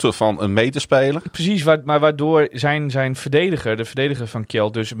de voeten van een medespeler. Precies, maar waardoor zijn verdediger, de verdediger van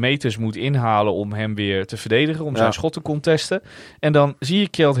Kjeld, dus meters moet inhalen om hem weer te verdedigen. Om zijn schot te contesten. En dan zie je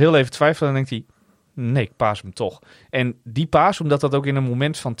Kjeld heel even twijfelen en denkt hij, nee, ik paas hem toch. En die paas, omdat dat ook in een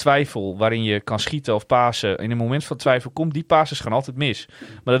moment van twijfel, waarin je kan schieten of pasen, in een moment van twijfel komt, die passes gaan altijd mis.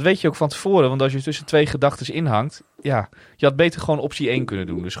 Maar dat weet je ook van tevoren, want als je tussen 2 gedachten inhangt, je had beter gewoon optie 1 kunnen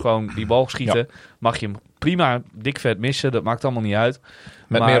doen. Dus gewoon die bal schieten, mag je hem prima dik vet missen, dat maakt allemaal niet uit.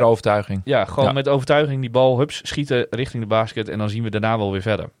 Met meer overtuiging. Ja, gewoon met overtuiging die bal, hups, schieten richting de basket en dan zien we daarna wel weer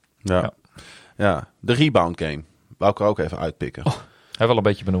verder. Ja. De rebound game, wou ik er ook even uitpikken. Hij wel een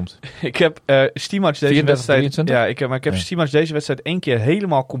beetje benoemd. Ik heb Stimac deze wedstrijd. Ja, ik heb Stimac deze wedstrijd 1 keer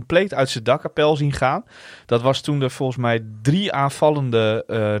helemaal compleet uit zijn dakkapel zien gaan. Dat was toen er volgens mij 3 aanvallende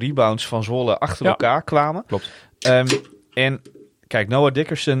rebounds van Zwolle achter elkaar kwamen. Klopt. En kijk, Noah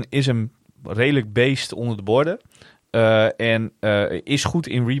Dickerson is een redelijk beest onder de borden. Is goed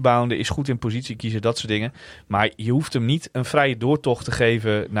in rebounden, is goed in positie kiezen, dat soort dingen. Maar je hoeft hem niet een vrije doortocht te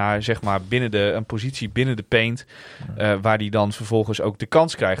geven naar zeg maar een positie binnen de paint. Waar hij dan vervolgens ook de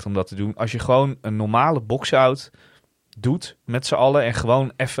kans krijgt om dat te doen. Als je gewoon een normale box-out doet met z'n allen en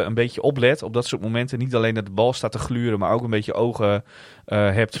gewoon even een beetje oplet op dat soort momenten. Niet alleen dat de bal staat te gluren, maar ook een beetje ogen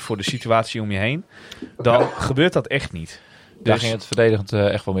hebt voor de situatie om je heen. Dan gebeurt dat echt niet. Daar ging het verdedigend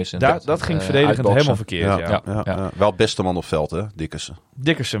echt wel mis in. Dat ging verdedigend helemaal verkeerd. Ja. Wel beste man op veld, hè, Dickerson.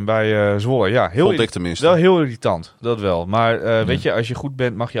 Dickerson bij Zwolle, ja. Vond ik tenminste. Wel heel irritant, dat wel. Maar weet je, als je goed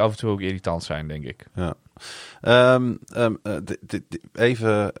bent, mag je af en toe ook irritant zijn, denk ik. Ja.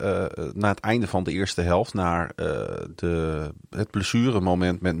 Even naar het einde van de eerste helft, naar het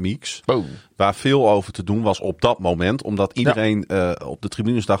blessuremoment met Meeks. Oh. Waar veel over te doen was op dat moment. Omdat iedereen op de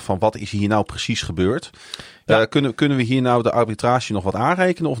tribunes dacht van wat is hier nou precies gebeurd? Ja. Kunnen we hier nou de arbitrage nog wat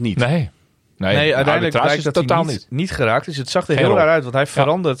aanrekenen of niet? Nee, uiteindelijk blijkt dat totaal hij niet geraakt is. Het zag er heel raar uit, want hij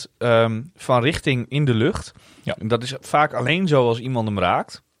verandert van richting in de lucht. Ja. En dat is vaak alleen zo als iemand hem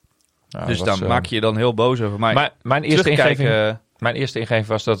raakt. Ja, dus dan maak je dan heel boos over. Maar mijn eerste ingeving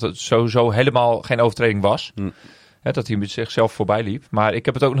was dat het sowieso helemaal geen overtreding was. Dat hij met zichzelf voorbij liep. Maar ik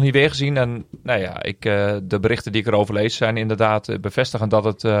heb het ook nog niet weer gezien. En de berichten die ik erover lees zijn inderdaad bevestigen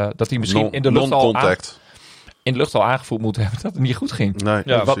dat hij misschien in de lucht al aangevoeld moet hebben dat het niet goed ging. Nee,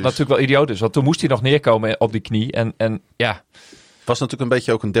 wat natuurlijk wel idioot is. Want toen moest hij nog neerkomen op die knie. En ja... Het was natuurlijk een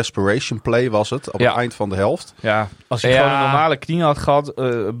beetje ook een desperation play was het. Op het eind van de helft. Ja, als hij gewoon een normale knie had gehad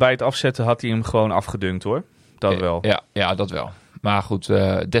bij het afzetten had hij hem gewoon afgedunkt hoor. Dat wel. Ja, dat wel. Maar goed,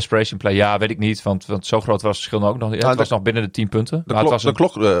 desperation play, weet ik niet. Want zo groot was het verschil ook nog niet. Het was nog binnen de 10 punten. De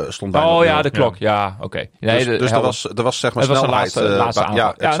klok stond bijna. Oh ja, de klok. Ja, oké. Nee, dus er was zeg maar snelheid. Laatste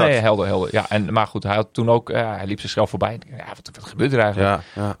aanval. Ja, helder. Ja, maar goed, hij had toen ook... hij liep zichzelf voorbij. Ja, wat gebeurt er eigenlijk?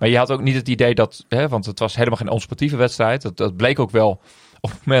 Ja. Maar je had ook niet het idee dat... want het was helemaal geen onsportieve wedstrijd. Dat bleek ook wel op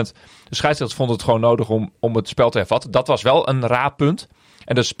het moment... De scheidsrechter vond het gewoon nodig om het spel te hervatten. Dat was wel een raar punt.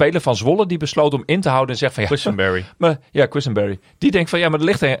 En de speler van Zwolle die besloot om in te houden en zegt van... Quisenberry. Die denkt van maar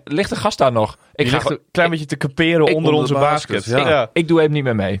er ligt een gast daar nog. Ik ga een klein beetje te kaperen onder onze basket. Ik doe even niet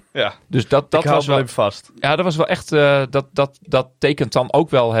meer mee. Ja. Dus dat was wel even vast. Ja, dat was wel echt... Dat tekent dan ook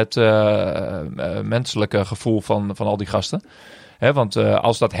wel het menselijke gevoel van al die gasten. Want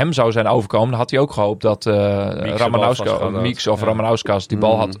als dat hem zou zijn overkomen, dan had hij ook gehhet dat Meeks of Ramanauskas die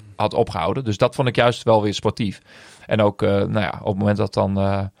bal had opgehouden. Dus dat vond ik juist wel weer sportief. En ook op het moment dat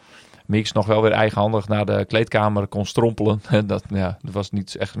dan Meeks nog wel weer eigenhandig naar de kleedkamer kon strompelen. Er was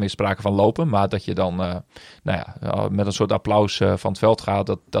niet echt meer sprake van lopen. Maar dat je dan met een soort applaus van het veld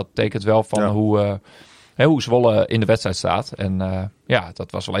gaat. Dat tekent wel van hoe Zwolle in de wedstrijd staat. En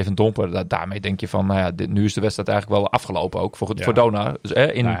dat was wel even een domper. Daarmee denk je van, nu is de wedstrijd eigenlijk wel afgelopen ook voor Donar. Dus,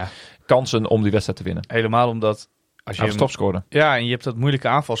 kansen om die wedstrijd te winnen. Helemaal omdat... Als je topscorer. Ja, en je hebt dat moeilijke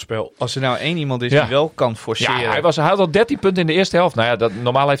aanvalspel. Als er nou één iemand is die wel kan forceren... Ja, hij had al 13 punten in de eerste helft. Nou ja,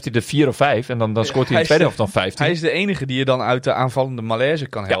 normaal heeft hij er 4 of 5. En dan scoort hij in de tweede helft dan 15. Hij is de enige die je dan uit de aanvallende malaise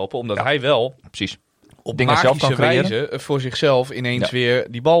kan helpen. Omdat hij wel... Precies. Op dingen zelf kan wijze voor zichzelf ineens weer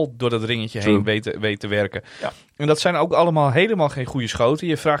die bal door dat ringetje heen weet te werken. Ja. En dat zijn ook allemaal helemaal geen goede schoten.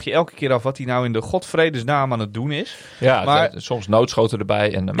 Je vraagt je elke keer af wat hij nou in de godvredesnaam aan het doen is. Ja, maar soms noodschoten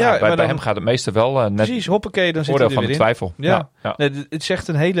erbij. Maar bij hem gaat het meeste wel net precies, hoppakee, dan zit hij er van weer de twijfel. Ja. Nee, het is echt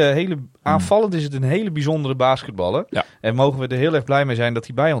een hele aanvallend is het een hele bijzondere basketballer. Ja. En mogen we er heel erg blij mee zijn dat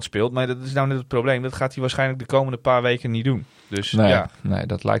hij bij ons speelt. Maar dat is nou net het probleem. Dat gaat hij waarschijnlijk de komende paar weken niet doen. Dus, nee,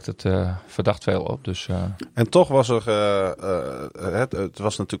 dat lijkt het verdacht veel op. Dus, En toch was er... het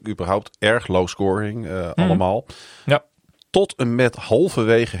was natuurlijk überhaupt erg low scoring allemaal. Ja. Tot en met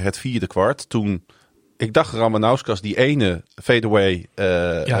halverwege het vierde kwart. Toen ik dacht Ramanauskas die ene fadeaway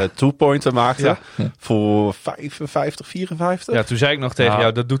two-pointer maakte. Ja. Voor 55, 54. Ja, toen zei ik nog tegen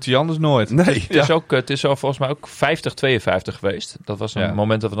jou, dat doet hij anders nooit. Nee. Het is volgens mij ook 50-52 geweest. Dat was een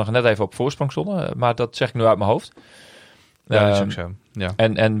moment dat we nog net even op voorsprong stonden. Maar dat zeg ik nu uit mijn hoofd. Ja, dat is ook zo. Ja.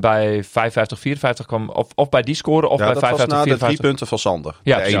 En bij 55-54 kwam... Of bij die score of bij 55-54... dat was na de 3 punten van Sander.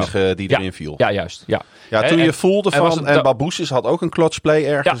 Ja, de enige die erin viel. Ja, juist. Ja, toen je voelde van... En Baboussis had ook een clutch play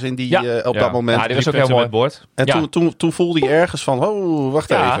ergens in die op dat moment. Ja, die was ook heel mooi. Bord. En toen voelde je ergens van... Oh,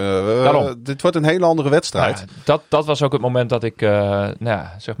 wacht even. Dit wordt een hele andere wedstrijd. Dat was ook het moment dat ik...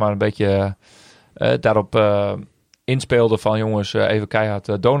 zeg maar een beetje daarop... inspeelde van jongens, even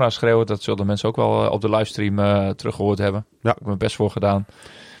keihard Donar schreeuwen. Dat zullen mensen ook wel op de livestream teruggehoord hebben. Ja. Daar heb ik mijn best voor gedaan.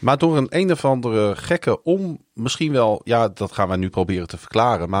 Maar door een of andere gekke misschien wel... Ja, dat gaan wij nu proberen te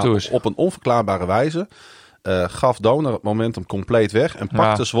verklaren. Maar op een onverklaarbare wijze... gaf Donar het momentum compleet weg. En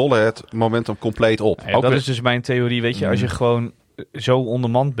pakte Zwolle het momentum compleet op. Ja, dat is dus mijn theorie. Weet je, als je gewoon zo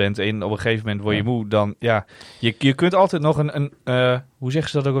ondermand bent en op een gegeven moment word je moe, dan je kunt altijd nog hoe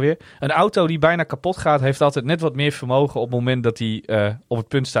zeggen ze dat ook alweer? Een auto die bijna kapot gaat, heeft altijd net wat meer vermogen op het moment dat hij op het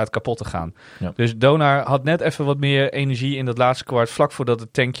punt staat kapot te gaan. Ja. Dus Donar had net even wat meer energie in dat laatste kwart, vlak voordat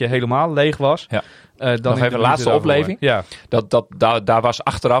het tankje helemaal leeg was. Ja. Dan nog even de laatste opleving. Ja. Daar was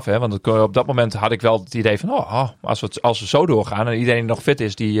achteraf, hè, want op dat moment had ik wel het idee van, als we zo doorgaan en iedereen nog fit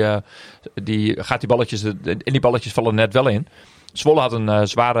is, die gaat die balletjes vallen net wel in. Zwolle had een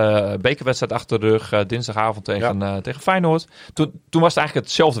zware bekerwedstrijd achter de rug dinsdagavond tegen Feyenoord. Toen was was het eigenlijk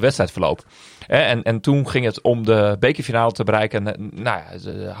hetzelfde wedstrijdverloop. En toen ging het om de bekerfinale te bereiken.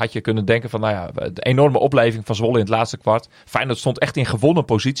 Had je kunnen denken van, de enorme opleving van Zwolle in het laatste kwart. Feyenoord stond echt in gewonnen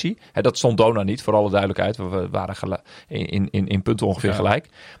positie. Dat stond Donar niet, voor alle duidelijkheid. We waren in punten ongeveer gelijk.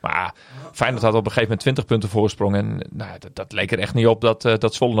 Maar Feyenoord had op een gegeven moment 20 punten voorsprong. En dat leek er echt niet op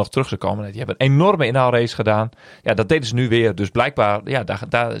dat Zwolle nog terug zou komen. Die hebben een enorme inhaalrace gedaan. Ja, dat deden ze nu weer. Dus blijkbaar,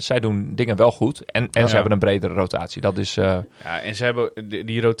 zij doen dingen wel goed. En ze hebben een bredere rotatie. Dat is... en ze hebben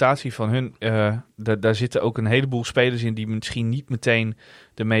die rotatie van hun... Daar zitten ook een heleboel spelers in die misschien niet meteen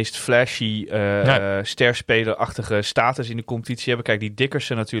de meest flashy, sterspelerachtige status in de competitie hebben. Kijk, die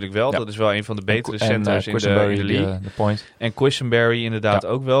Dickerson natuurlijk wel. Ja. Dat is wel een van de betere centers in de league. De point. En Quisenberry inderdaad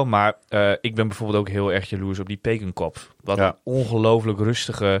ook wel. Maar ik ben bijvoorbeeld ook heel erg jaloers op die Pekenkop. Wat een ongelooflijk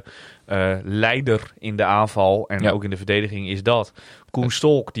rustige leider in de aanval en ook in de verdediging is dat. Koen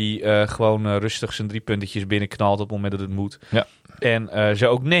Stolk die gewoon rustig zijn 3 puntetjes binnenknalt op het moment dat het moet. Ja. En ze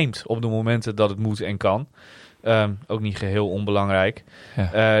ook neemt op de momenten dat het moet en kan. Ook niet geheel onbelangrijk.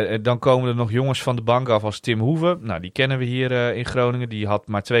 Ja. Dan komen er nog jongens van de bank af als Tim Hoeven. Nou, die kennen we hier in Groningen. Die had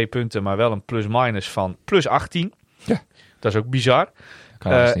maar 2 punten, maar wel een plus-minus van plus 18. Ja. Dat is ook bizar.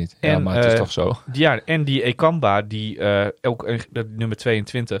 Kan niet. Maar het is toch zo. En die Ekamba, die ook nummer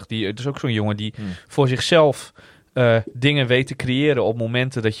 22, dat is ook zo'n jongen die voor zichzelf dingen weet te creëren op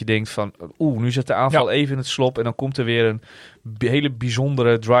momenten dat je denkt van, nu zit de aanval even in het slop en dan komt er weer een hele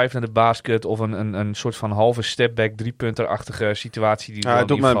bijzondere drive naar de basket of een soort van halve stepback 3-punter-achtige situatie. Die het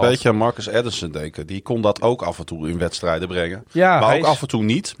doet mij een beetje aan Marcus Edison denken. Die kon dat ook af en toe in wedstrijden brengen. Ja, maar ook af en toe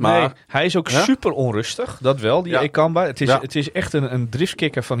niet. Maar... Nee, hij is ook super onrustig. Dat wel, die Ekamba. Het is echt een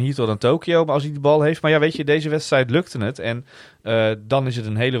driftkicker van hier tot aan Tokio als hij de bal heeft. Maar weet je, deze wedstrijd lukte het. En dan is het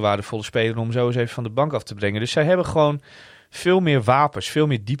een hele waardevolle speler om zo eens even van de bank af te brengen. Dus zij hebben gewoon veel meer wapens, veel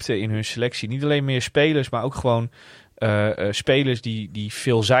meer diepte in hun selectie. Niet alleen meer spelers, maar ook gewoon spelers die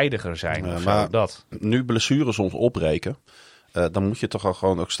veelzijdiger zijn. Maar nu blessures ons opbreken, dan moet je toch al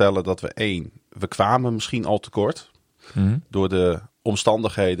gewoon ook stellen dat we kwamen misschien al tekort. Door de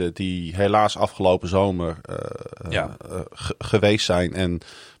omstandigheden die helaas afgelopen zomer geweest zijn. En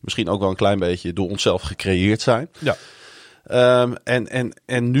misschien ook wel een klein beetje door onszelf gecreëerd zijn. Ja.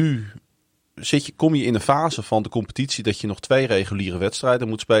 En nu kom je in een fase van de competitie dat je nog 2 reguliere wedstrijden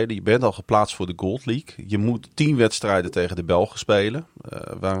moet spelen. Je bent al geplaatst voor de Gold League. Je moet 10 wedstrijden tegen de Belgen spelen.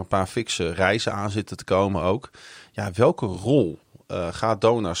 Waar een paar fikse reizen aan zitten te komen ook. Ja, welke rol gaat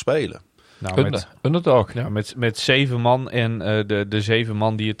Donar spelen? Nou, underdog. Ja, met 7 man en de 7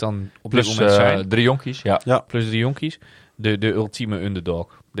 man die het dan op dit moment zijn. 3 jonkies. Plus 3 jonkies. De ultieme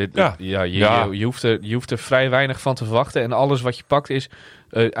underdog. Je hoeft er vrij weinig van te verwachten. En alles wat je pakt is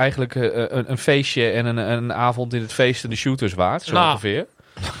eigenlijk een feestje en een avond in het feest en de shooters waard. Zo ongeveer.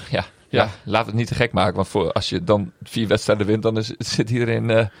 Ja, laat het niet te gek maken. Want als je dan 4 wedstrijden wint, dan zit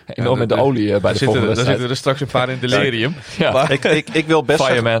iedereen enorm in de olie bij de volgende wedstrijd. Dan zitten er straks een paar in delirium.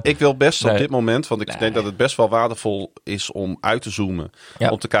 Ik wil best op dit moment, want ik denk dat het best wel waardevol is om uit te zoomen. Ja.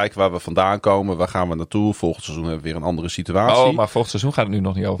 Om te kijken waar we vandaan komen, waar gaan we naartoe. Volgend seizoen hebben we weer een andere situatie. Maar volgend seizoen gaat het nu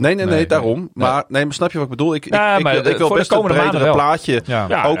nog niet over. Nee, daarom. Maar snap je wat ik bedoel? Ik wil best een bredere plaatje.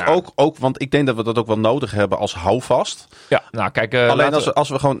 Ja. Ook, want ik denk dat we dat ook wel nodig hebben als houvast. Ja, nou kijk. Alleen als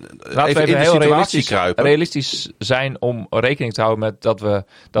we gewoon... Laten we even heel realistisch zijn om rekening te houden met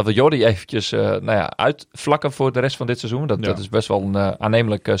dat we Jordi eventjes uitvlakken voor de rest van dit seizoen. Dat is best wel een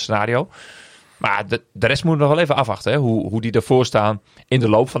aannemelijk scenario. Maar de rest moeten we nog wel even afwachten. Hè? Hoe die ervoor staan in de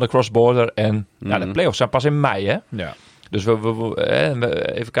loop van de cross-border. En de play-offs zijn pas in mei. Hè? Ja. Dus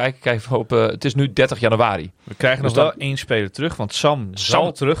we even kijken op. Het is nu 30 januari. We krijgen nog wel 1 speler terug, want Sam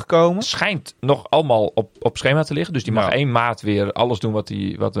zal terugkomen. Schijnt nog allemaal op schema te liggen. Dus die mag 1 maart weer alles doen wat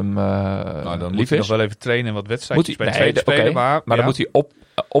hem dan lief moet hij is. nog wel even trainen wat wedstrijdjes bij tweede spelen. Maar dan moet hij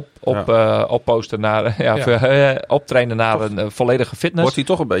opposten naar optrainen naar een volledige fitness. Wordt hij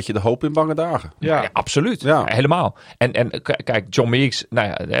toch een beetje de hoop in bange dagen? Ja, absoluut. Ja. Helemaal. En kijk, John Meeks,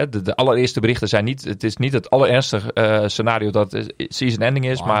 de allereerste berichten zijn niet, het is niet het allerernstige scenario dat het season ending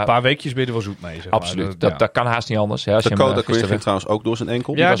is. Maar een paar weekjes ben je er wel zoet mee. Zeg absoluut. Dat kan haast niet anders. Ja, Dakota ging trouwens ook door zijn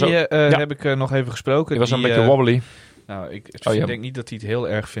enkel. Ja, die heb ik nog even gesproken. Die was een beetje wobbly. Nou, ik denk niet dat hij het heel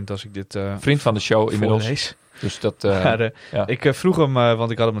erg vindt als ik dit vriend van de show inmiddels. Lees. Dus dat, ik vroeg hem,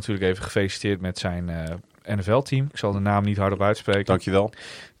 want ik had hem natuurlijk even gefeliciteerd met zijn NFL-team. Ik zal de naam niet hardop uitspreken. Dankjewel.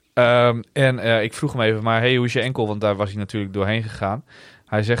 Ik vroeg hem even, maar hoe is je enkel? Want daar was hij natuurlijk doorheen gegaan.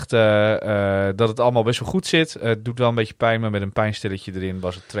 Hij zegt dat het allemaal best wel goed zit. Het doet wel een beetje pijn, maar met een pijnstilletje erin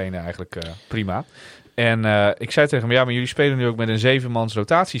was het trainen eigenlijk prima. En ik zei tegen hem, maar jullie spelen nu ook met een 7-mans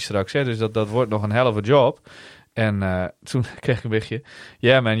rotatie straks. Hè? Dus dat wordt nog een hell of a job. En toen kreeg ik een berichtje.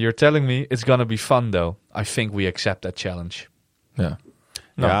 Yeah man, you're telling me it's gonna be fun though. I think we accept that challenge. Ja.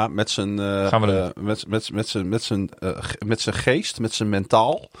 Nou, ja, met zijn geest, met zijn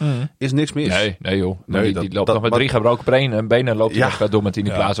mentaal is niks mis. Nee joh. Die loopt nog met 3 gebroken benen loopt hij nog door met Martini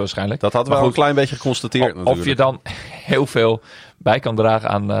Plaza waarschijnlijk. Dat hadden we al een klein beetje geconstateerd natuurlijk. Of je dan heel veel bij kan dragen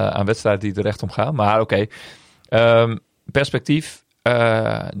aan wedstrijden die er recht om gaan. Maar oké. Perspectief.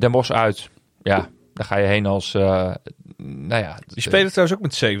 Den Bosch uit. Ja, daar ga je heen als... Die spelen trouwens ook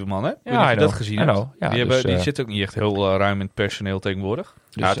met 7 man, hè? Ja, je dat gezien hebt. Ja, Die zitten ook niet echt heel ruim in het personeel tegenwoordig.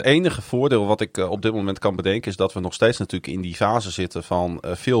 Dus, het enige voordeel wat ik op dit moment kan bedenken... is dat we nog steeds natuurlijk in die fase zitten van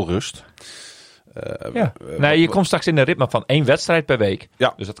veel rust. Je komt straks in een ritme van 1 wedstrijd per week.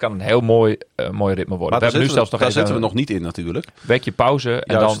 Ja. Dus dat kan een heel mooi ritme worden. Maar daar zitten we nog niet in natuurlijk. Een weekje pauze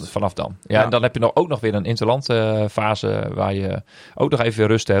en dan vanaf dan. Ja, en dan heb je ook nog weer een interland fase... waar je ook nog even weer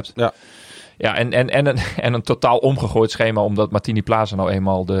rust hebt. Ja. Ja, en een totaal omgegooid schema... omdat Martini Plaza nou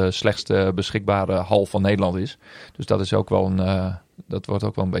eenmaal de slechtste beschikbare hal van Nederland is. Dus dat is ook wel dat wordt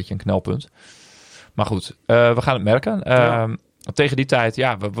ook wel een beetje een knelpunt. Maar goed, we gaan het merken. Tegen die tijd,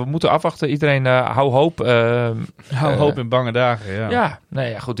 we moeten afwachten. Iedereen hou hoop. Hou hoop in bange dagen, ja.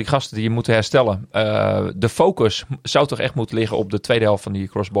 Goed, die gasten die moeten herstellen. De focus zou toch echt moeten liggen op de tweede helft van die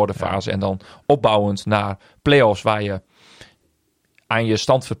cross-border fase. Ja. En dan opbouwend naar play-offs waar je aan je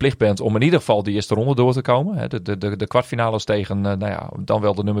stand verplicht bent om in ieder geval die eerste ronde door te komen. De kwartfinales tegen dan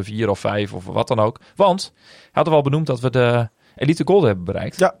wel de nummer 4 of 5 of wat dan ook. Want hadden we al benoemd dat we de Elite Gold hebben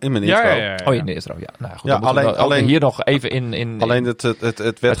bereikt. Ja, in mijn intro. Ja. Oh, in de intro, ja. Nou, goed, alleen hier nog even in alleen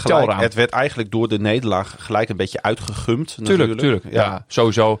het werd eigenlijk door de nederlaag gelijk een beetje uitgegumd. Tuurlijk. Ja,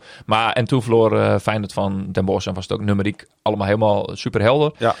 sowieso. Maar en toen verloor Feyenoord van Den Bosch en was het ook numeriek allemaal helemaal super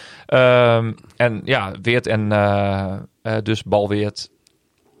helder. Ja. Weert en dus Balweert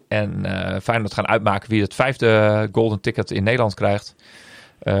en Feyenoord gaan uitmaken wie het 5e golden ticket in Nederland krijgt.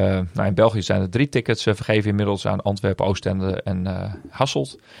 In België zijn er 3 tickets vergeven inmiddels aan Antwerpen, Oostende en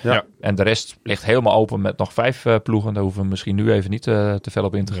Hasselt. Ja. En de rest ligt helemaal open met nog 5 ploegen. Daar hoeven we misschien nu even niet te veel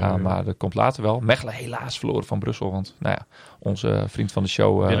op in te gaan. Maar dat komt later wel. Mechelen helaas verloren van Brussel. Want onze vriend van de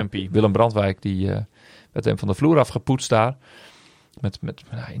show, Willem Brandwijk, die werd hem van de vloer afgepoetst daar. Met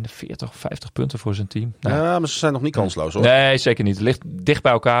in de 40 of 50 punten voor zijn team. Ja, maar ze zijn nog niet kansloos hoor. Nee, zeker niet. Het ligt dicht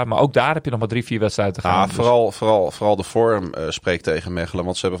bij elkaar. Maar ook daar heb je nog maar 3-4 wedstrijden te gaan. Vooral de vorm spreekt tegen Mechelen.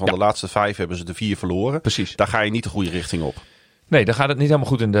 Want ze hebben van de laatste 5 hebben ze de 4 verloren. Precies. Daar ga je niet de goede richting op. Nee, dan gaat het niet helemaal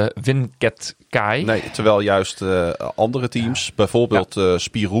goed in de Winket-Kai. Nee, terwijl juist andere teams, bijvoorbeeld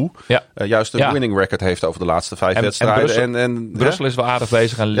Spirou, juist een winning record heeft over de laatste 5 wedstrijden. En Brussel is wel aardig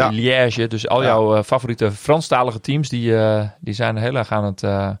bezig en Liège. Dus al jouw favoriete Franstalige teams, die zijn heel erg aan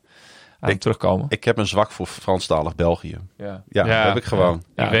het terugkomen. Ik heb een zwak voor Franstalig België. Ja, heb ik gewoon.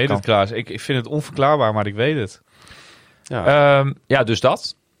 Ik weet het, Klaas. Ik vind het onverklaarbaar, maar ik weet het. Dus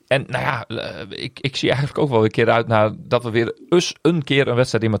dat. En ik zie eigenlijk ook wel een keer uit naar dat we weer een keer een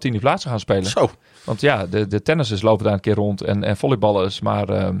wedstrijd in Martini Plaza gaan spelen. Zo. Want de tennissers lopen daar een keer rond en volleyballers.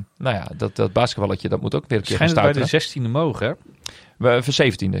 Maar dat basketballetje, dat moet ook weer een keer gaan stuiteren. Bij de 16e mogen, hè? Voor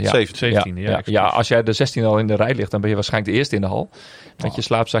 17e, ja. 17e, ja, als jij de 16e al in de rij ligt, dan ben je waarschijnlijk de eerste in de hal. Met je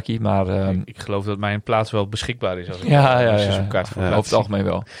slaapzakje, maar... Ik geloof dat mijn plaats wel beschikbaar is. Als ik seizoenkaart voor over het algemeen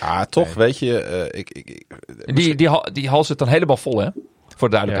wel. Ja, toch, weet je... Die hal zit dan helemaal vol, hè? Voor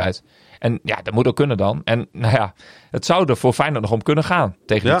de duidelijkheid. Ja. En dat moet ook kunnen dan. En het zou er voor Feyenoord nog om kunnen gaan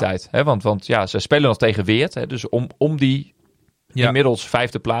tegen die tijd. Hè? Want ze spelen nog tegen Weert. Hè? Dus om die inmiddels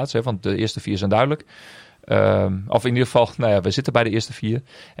 5e plaats. Hè? Want de eerste 4 zijn duidelijk. Of in ieder geval, we zitten bij de eerste 4.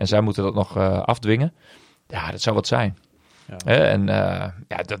 En zij moeten dat nog afdwingen. Ja, dat zou wat zijn. Ja. En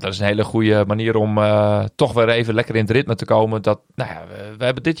dat is een hele goede manier om toch weer even lekker in het ritme te komen. We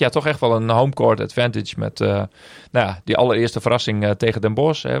hebben dit jaar toch echt wel een homecourt advantage met die allereerste verrassing tegen Den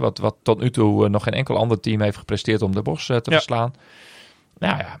Bosch. Hè, wat tot nu toe nog geen enkel ander team heeft gepresteerd om Den Bosch te verslaan.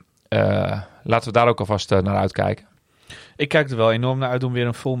 Laten we daar ook alvast naar uitkijken. Ik kijk er wel enorm naar uit om weer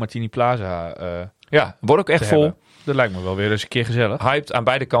een vol Martini Plaza wordt ook echt vol. Hebben. Dat lijkt me wel weer eens een keer gezellig. Hyped aan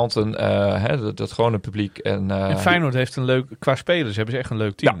beide kanten, dat gewone publiek. En Feyenoord heeft een leuk, qua spelers hebben ze echt een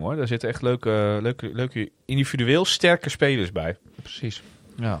leuk team hoor. Daar zitten echt leuke individueel sterke spelers bij. Precies.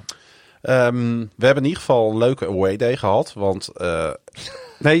 Ja. We hebben in ieder geval een leuke awayday gehad, want...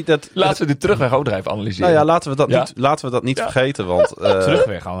 laten we de terugweg ook nog even analyseren. Nou ja, laten we dat niet vergeten, want...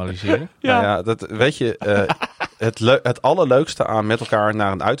 terugweg analyseren? Weet je... Het allerleukste aan met elkaar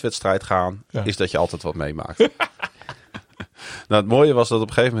naar een uitwedstrijd gaan... is dat je altijd wat meemaakt. Het mooie was dat op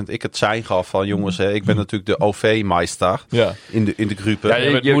een gegeven moment ik het sein gaf van... jongens, ik ben natuurlijk de OV-meister in de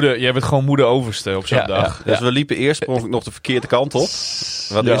groepen. Ja, jij bent gewoon moeder overste op zo'n dag. Dus we liepen eerst nog de verkeerde kant op.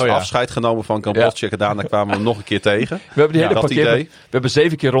 We hadden eerst afscheid genomen van Cambodja. Daarna kwamen we nog een keer tegen. We hebben we hebben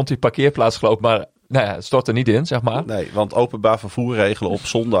 7 keer rond die parkeerplaats gelopen, maar... het stort er niet in, zeg maar. Nee, want openbaar vervoer regelen op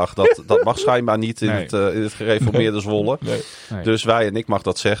zondag, dat mag schijnbaar niet in het gereformeerde Zwolle. Nee. Dus wij, en ik mag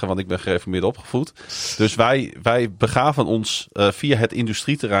dat zeggen, want ik ben gereformeerd opgevoed. Dus wij begaven ons via het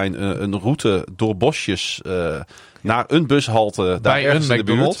industrieterrein een route door bosjes naar een bushalte daar ergens in de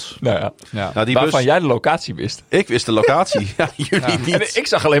buurt. Waarvan jij de locatie wist. Ik wist de locatie. Jullie niet. En ik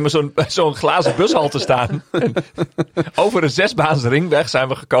zag alleen maar zo'n glazen bushalte staan. Over een 6-baansringweg zijn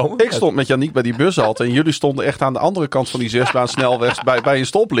we gekomen. Ik stond met Yannick bij die bushalte en jullie stonden echt aan de andere kant van die 6-baansnelweg bij een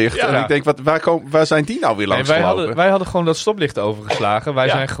stoplicht. Ja. En ik denk, waar zijn die nou weer langs gelopen? Wij hadden gewoon dat stoplicht overgeslagen. Wij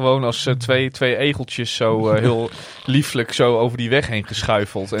zijn gewoon als twee egeltjes zo heel lieflijk zo over die weg heen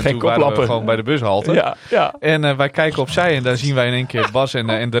geschuifeld. En toen waren we gewoon bij de bushalte. Ja. En wij kijken opzij en daar zien wij in één keer Bas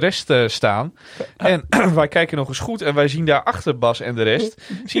en de rest staan. En wij kijken nog eens goed en wij zien daar achter Bas en de rest,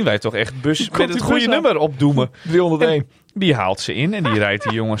 zien wij toch echt bus met het goede nummer opdoemen. 301. Die haalt ze in en die rijdt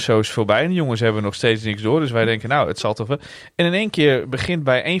die jongens zo eens voorbij. En die jongens hebben nog steeds niks door. Dus wij denken, nou, het zal toch wel. En in één keer begint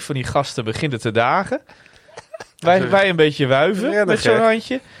bij een van die gasten het te dagen. Wij een beetje wuiven met zo'n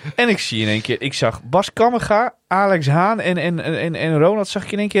handje. En ik zie in één keer, ik zag Bas Kammerga, Alex Haan en Ronald zag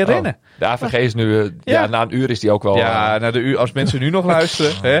ik in één keer rennen. De AVG is nu, na een uur is die ook wel... Ja, na de uur, als mensen nu nog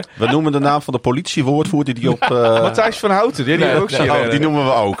luisteren. Hè? We noemen de naam van de politiewoordvoerder die op... Matthijs van Houten, die heb ik ook zien rennen. Die noemen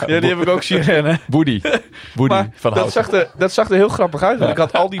we ook. Ja, die heb ik ook zien rennen. Boedi van Houten. Dat zag er heel grappig uit. Want ik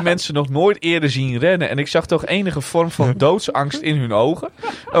had al die mensen nog nooit eerder zien rennen. En ik zag toch enige vorm van doodsangst in hun ogen.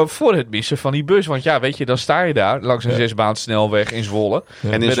 Voor het missen van die bus. Want ja, weet je, dan sta je daar langs een 6-baansnelweg in Zwolle.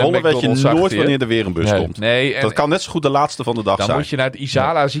 Ja. En in Zwolle weet je nooit wanneer er weer een bus komt. Nee, dat kan net zo goed de laatste van de dag zijn. Dan moet je naar het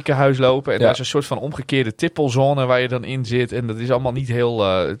Isala ziekenhuis lopen. En daar is een soort van omgekeerde tippelzone waar je dan in zit. En dat is allemaal niet heel...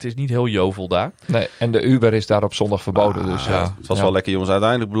 het is niet heel jovel daar. Nee, en de Uber is daar op zondag verboden. Dus, het was wel lekker, jongens.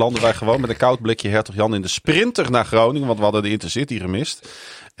 Uiteindelijk belanden wij gewoon met een koud blikje Hertog Jan in de sprinter naar Groningen. Want we hadden de Intercity gemist.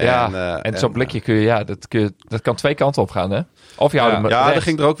 En zo'n blikje kun je, dat kan twee kanten op gaan, hè? Of je houdt hem rechts. Er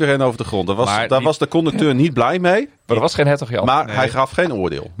ging er ook weer een over de grond. Daar was de conducteur niet blij mee. Maar er was geen Hertog Jan. Maar hij gaf geen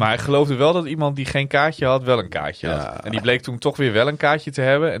oordeel. Maar hij geloofde wel dat iemand die geen kaartje had, wel een kaartje had. En die bleek toen toch weer wel een kaartje te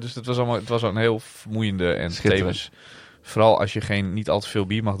hebben. En dus het was een heel vermoeiende en tevens... Vooral als je niet al te veel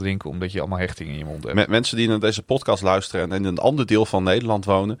bier mag drinken, omdat je allemaal hechtingen in je mond hebt. Met mensen die naar deze podcast luisteren en in een ander deel van Nederland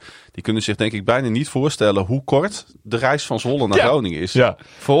wonen, die kunnen zich denk ik bijna niet voorstellen hoe kort de reis van Zwolle naar Groningen is. Ja,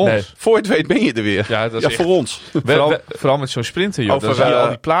 voor ons. Nee. Voor je het weet ben je er weer. Ja, dat is voor ons. Vooral met zo'n sprinter, joh. Dan zie je al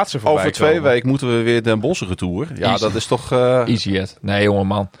die plaatsen voorbij over 2 weken moeten we weer Den Bosch retour. Ja, easy. Dat is toch... Easy het. Nee,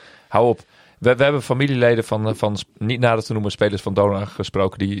 jongeman. Hou op. We hebben familieleden van niet nadat te noemen spelers van Donar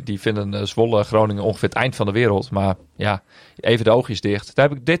gesproken. Die vinden Zwolle, Groningen ongeveer het eind van de wereld. Maar ja, even de oogjes dicht. Dat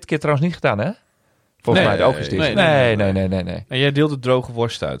heb ik dit keer trouwens niet gedaan, hè? Volgens mij de oogjes dicht. Nee. En jij deelt de droge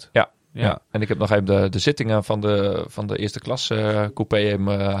worst uit. Ja. En ik heb nog even de zittingen van de eerste klas coupé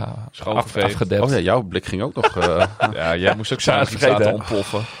afgedept. Oh ja, jouw blik ging ook nog... Ja, jij moest ook samen laten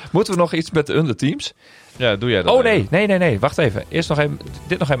ontploffen. Moeten we nog iets met de underteams? Ja, doe jij dat. Oh nee. Wacht even. Eerst nog even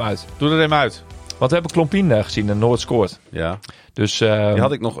dit nog even uit. Doe er even uit. Want we hebben Klompien gezien en Noord scoort. Ja. Dus, die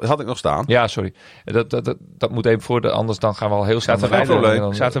had ik nog staan. Ja, sorry. Dat moet even voor anders dan gaan we al heel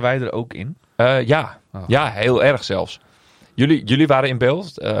snel. Zaten wij er ook in? Ja, heel erg zelfs. Jullie waren in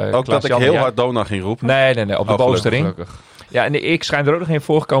beeld. Ook dat ik heel hard Donar ging roepen? Nee. Op de bovenste ring. Gelukkig. Ja, en ik schijn er ook nog geen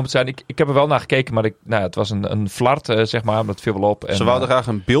voorgekomen te zijn. Ik heb er wel naar gekeken, maar het was een flart, zeg maar. Dat viel wel op. En, ze wouden graag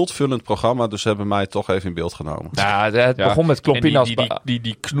een beeldvullend programma, dus ze hebben mij toch even in beeld genomen. Nou, het begon met Klompien als...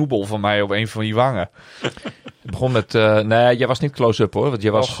 Die knoebel van mij op een van die wangen. Het begon met... nee, jij was niet close-up hoor, want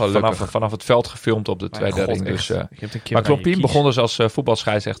jij was vanaf het veld gefilmd op de tweede ring. Dus, maar Klompien begon dus als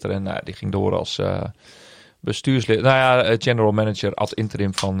voetbalscheidsrechter en die ging door als bestuurslid. General manager ad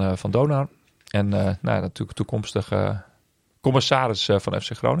interim van Donar. En natuurlijk toekomstig commissaris van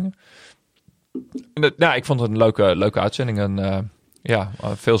FC Groningen. En, ik vond het een leuke uitzending. Een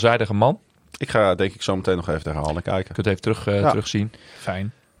veelzijdige man. Ik ga denk ik zo meteen nog even de herhaling kijken. Je kunt even terugzien.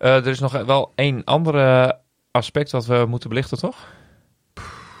 Fijn. Er is nog wel één andere aspect wat we moeten belichten, toch?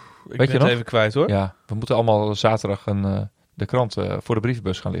 Ik ben het even kwijt hoor. Ja, we moeten allemaal zaterdag de krant voor de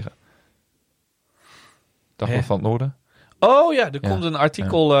brievenbus gaan liggen. Dagblad van het Noorden. Oh ja, er komt een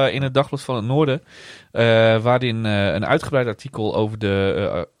artikel in het Dagblad van het Noorden. Waarin een uitgebreid artikel over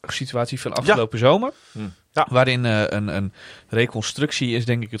de situatie van afgelopen zomer. Ja. Waarin een reconstructie is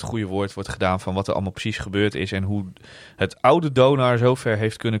denk ik het goede woord. Wordt gedaan van wat er allemaal precies gebeurd is. En hoe het oude Donar zover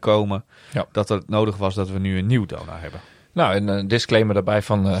heeft kunnen komen. Ja. Dat het nodig was dat we nu een nieuw Donar hebben. Nou, en een disclaimer daarbij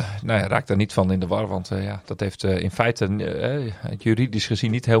van, raak daar niet van in de war. Want dat heeft in feite juridisch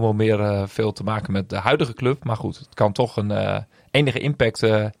gezien niet helemaal meer veel te maken met de huidige club. Maar goed, het kan toch een enige impact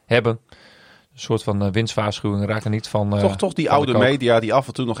hebben. soort van winstwaarschuwing. Raak er niet van... Toch die oude media die af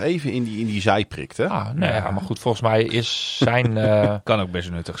en toe nog even in die zij prikt, hè? Maar goed, volgens mij is zijn... kan ook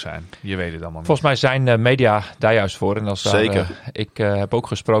best nuttig zijn. Je weet het allemaal niet. Volgens mij zijn media daar juist voor. En als Zeker. Ik heb ook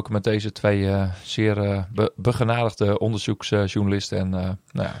gesproken met deze twee zeer begenadigde onderzoeksjournalisten. En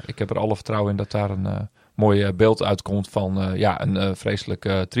ik heb er alle vertrouwen in dat daar een mooi beeld uitkomt van een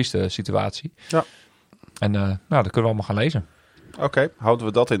vreselijk trieste situatie. Ja. En dat kunnen we allemaal gaan lezen. Oké, houden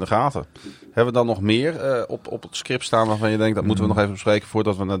we dat in de gaten. Hebben we dan nog meer op het script staan waarvan je denkt... dat moeten we nog even bespreken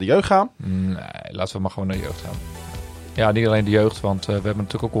voordat we naar de jeugd gaan? Nee, laten we maar gewoon naar de jeugd gaan. Ja, niet alleen de jeugd, want we hebben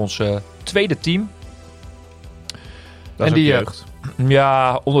natuurlijk ook ons tweede team. Dat is jeugd.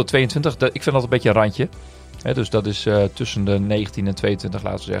 Onder 22. Ik vind dat een beetje een randje. Dus dat is tussen de 19 en 22,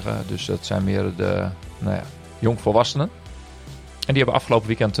 laten we zeggen. Dus dat zijn meer de jongvolwassenen. En die hebben afgelopen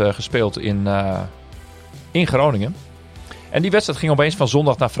weekend gespeeld in Groningen. En die wedstrijd ging opeens van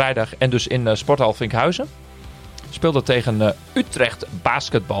zondag naar vrijdag. En dus in Sporthal Vinkhuizen. Speelde tegen Utrecht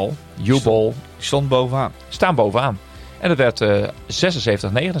basketbal. U-ball. Die stond bovenaan. Staan bovenaan. En het werd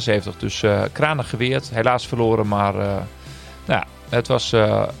 76-79. Dus kranig geweerd. Helaas verloren. Maar het was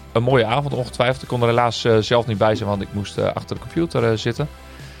een mooie avond ongetwijfeld. Ik kon er helaas zelf niet bij zijn. Want ik moest achter de computer zitten.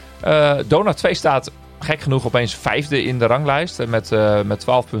 Donar 2 staat gek genoeg opeens 5e in de ranglijst. Met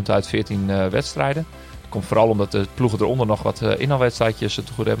 12 punten uit 14 wedstrijden. Komt vooral omdat de ploegen eronder nog wat inhaalwedstrijdjes te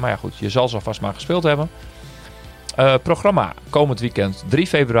goed hebben. Maar ja goed, je zal ze alvast maar gespeeld hebben. Programma komend weekend 3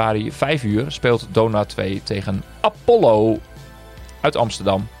 februari 5 uur speelt Donar 2 tegen Apollo uit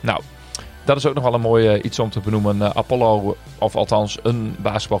Amsterdam. Nou, dat is ook nog wel een mooi iets om te benoemen. Apollo, of althans een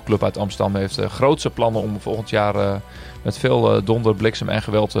basketbalclub uit Amsterdam, heeft grootse plannen om volgend jaar met veel donder, bliksem en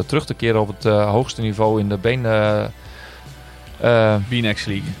geweld terug te keren op het hoogste niveau in de B-Next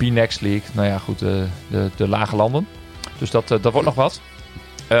League. B-Next League. Nou ja, goed, de lage landen. Dus dat wordt nog wat.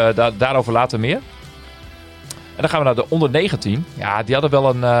 Daarover later meer. En dan gaan we naar de onder 19. Ja, die hadden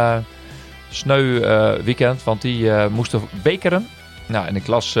wel een sneu weekend, want die moesten bekeren. Nou, en ik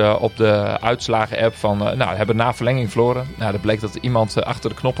las op de uitslagen-app van... hebben na verlenging verloren. Nou, dat bleek dat iemand achter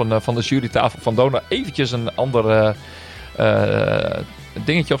de knoppen van de jurytafel van Donar eventjes een ander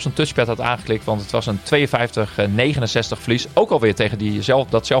dingetje op zijn touchpad had aangeklikt. Want het was een 52-69 verlies. Ook alweer tegen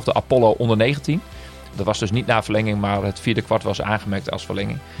datzelfde Apollo onder 19. Dat was dus niet na verlenging, maar het vierde kwart was aangemerkt als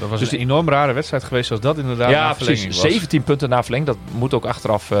verlenging. Dat was dus een enorm rare wedstrijd geweest als dat inderdaad na verlenging was. 17 punten na verlenging. Dat moet ook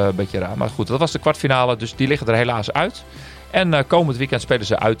achteraf een beetje raar. Maar goed, dat was de kwartfinale, dus die liggen er helaas uit. En komend weekend spelen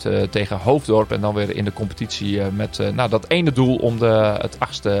ze uit tegen Hoofddorp. En dan weer in de competitie met dat ene doel om het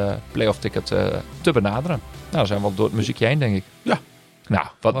 8e playoff ticket te benaderen. Nou, dan zijn we wel door het muziekje heen, denk ik. Ja. Nou,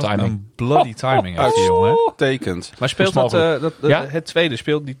 wat timing. Een bloody timing uit die jongen. Tekent. Maar speelt het tweede,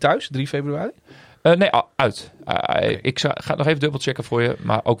 speelt die thuis, 3 februari? Nee, uit. Ik ga het nog even dubbelchecken voor je,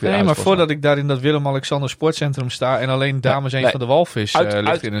 maar ook weer uit. Maar voordat ik daar in dat Willem-Alexander Sportcentrum sta en alleen dames van de Walvis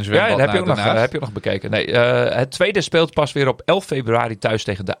ligt in een zwembad. Ja, dat heb je ook nog bekeken. Nee, het tweede speelt pas weer op 11 februari thuis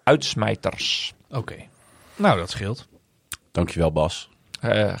tegen de Uitsmijters. Oké. Nou, dat scheelt. Dankjewel, Bas.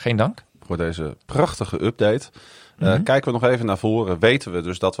 Geen dank. Voor deze prachtige update. Kijken we nog even naar voren. Weten we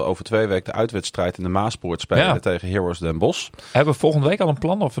dus dat we over 2 weken de uitwedstrijd in de Maaspoort spelen tegen Heroes Den Bosch. Hebben we volgende week al een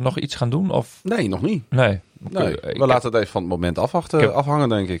plan of we nog iets gaan doen? Of? Nee, nog niet. Nee. We laten het even van het moment afhangen,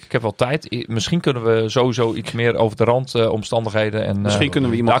 denk ik. Ik heb wel tijd. Misschien kunnen we sowieso iets meer over de randomstandigheden en misschien kunnen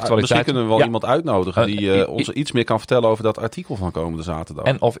we wel iemand uitnodigen die ons iets meer kan vertellen over dat artikel van komende zaterdag.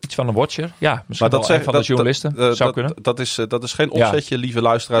 En of iets van een watcher. Ja, misschien maar wel een van de journalisten. Zou kunnen. Dat is geen opzetje, lieve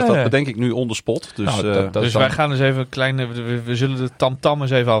luisteraars. Dat bedenk ik nu on the spot. Dus, dus wij gaan eens even een kleine... We zullen de tamtam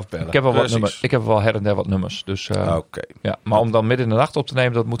eens even afbellen. Ik heb wel wat nummers. Ik heb wel her en der wat nummers. Dus, ja, maar om dan midden in de nacht op te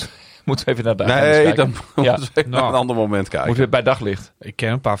nemen, dat moeten we even naar de agenda kijken. Dan moeten we naar een ander moment kijken. Moeten we bij daglicht. Ik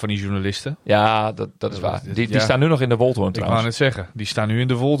ken een paar van die journalisten. Ja, dat is waar. Die staan nu nog in de Woldhoorn trouwens. Ik wou net zeggen. Die staan nu in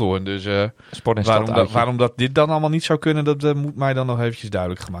de Woldhoorn. Dus waarom dat dit dan allemaal niet zou kunnen, dat moet mij dan nog eventjes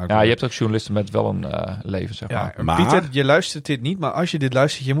duidelijk gemaakt worden. Ja, je hebt ook journalisten met wel een leven, zeg maar. Ja, Pieter, je luistert dit niet, maar als je dit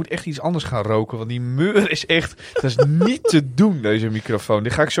luistert, je moet echt iets anders gaan roken. Want die meur is echt... Dat is niet te doen, deze microfoon.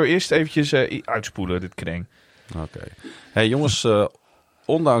 Die ga ik zo eerst eventjes uitspoelen, dit kreng. Oké. Hey jongens...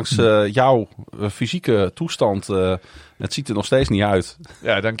 Ondanks jouw fysieke toestand, het ziet er nog steeds niet uit.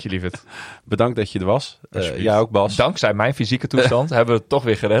 Ja, dank je lieverd. Bedankt dat je er was. Jij ook, Bas. Dankzij mijn fysieke toestand hebben we het toch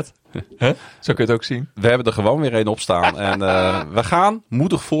weer gered. Zo kun je het ook zien. We hebben er gewoon weer een op staan. En we gaan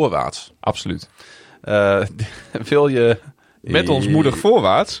moedig voorwaarts. Absoluut. Wil je... Met ons moedig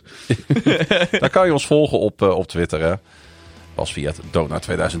voorwaarts? Dan kan je ons volgen op Twitter, hè. Bas via Donar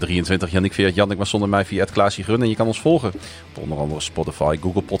 2023, Jannik via Jannik, maar zonder mij via @Klaasje Grun. En je kan ons volgen op onder andere Spotify,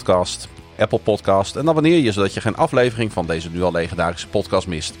 Google Podcast, Apple Podcast. En abonneer je, zodat je geen aflevering van deze nu al legendarische podcast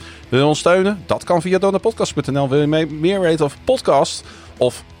mist. Wil je ons steunen? Dat kan via donarpodcast.nl. Wil je meer weten over podcast?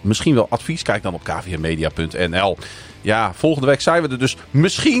 Of misschien wel advies? Kijk dan op kvmedia.nl. Ja, volgende week zijn we er dus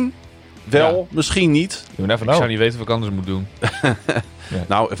misschien wel, misschien niet. Ik zou niet weten wat ik anders moet doen.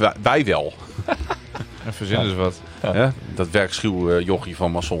 Nou, wij wel. En verzinnen ze wat. Ja, dat werkschuw jochie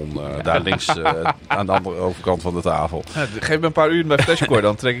van Masson. Daar links aan de andere overkant van de tafel. Ja, geef me een paar uur bij Flashcore,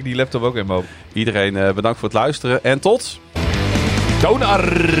 dan trek ik die laptop ook in me op. Iedereen bedankt voor het luisteren en tot...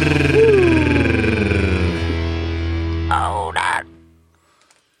 Donar!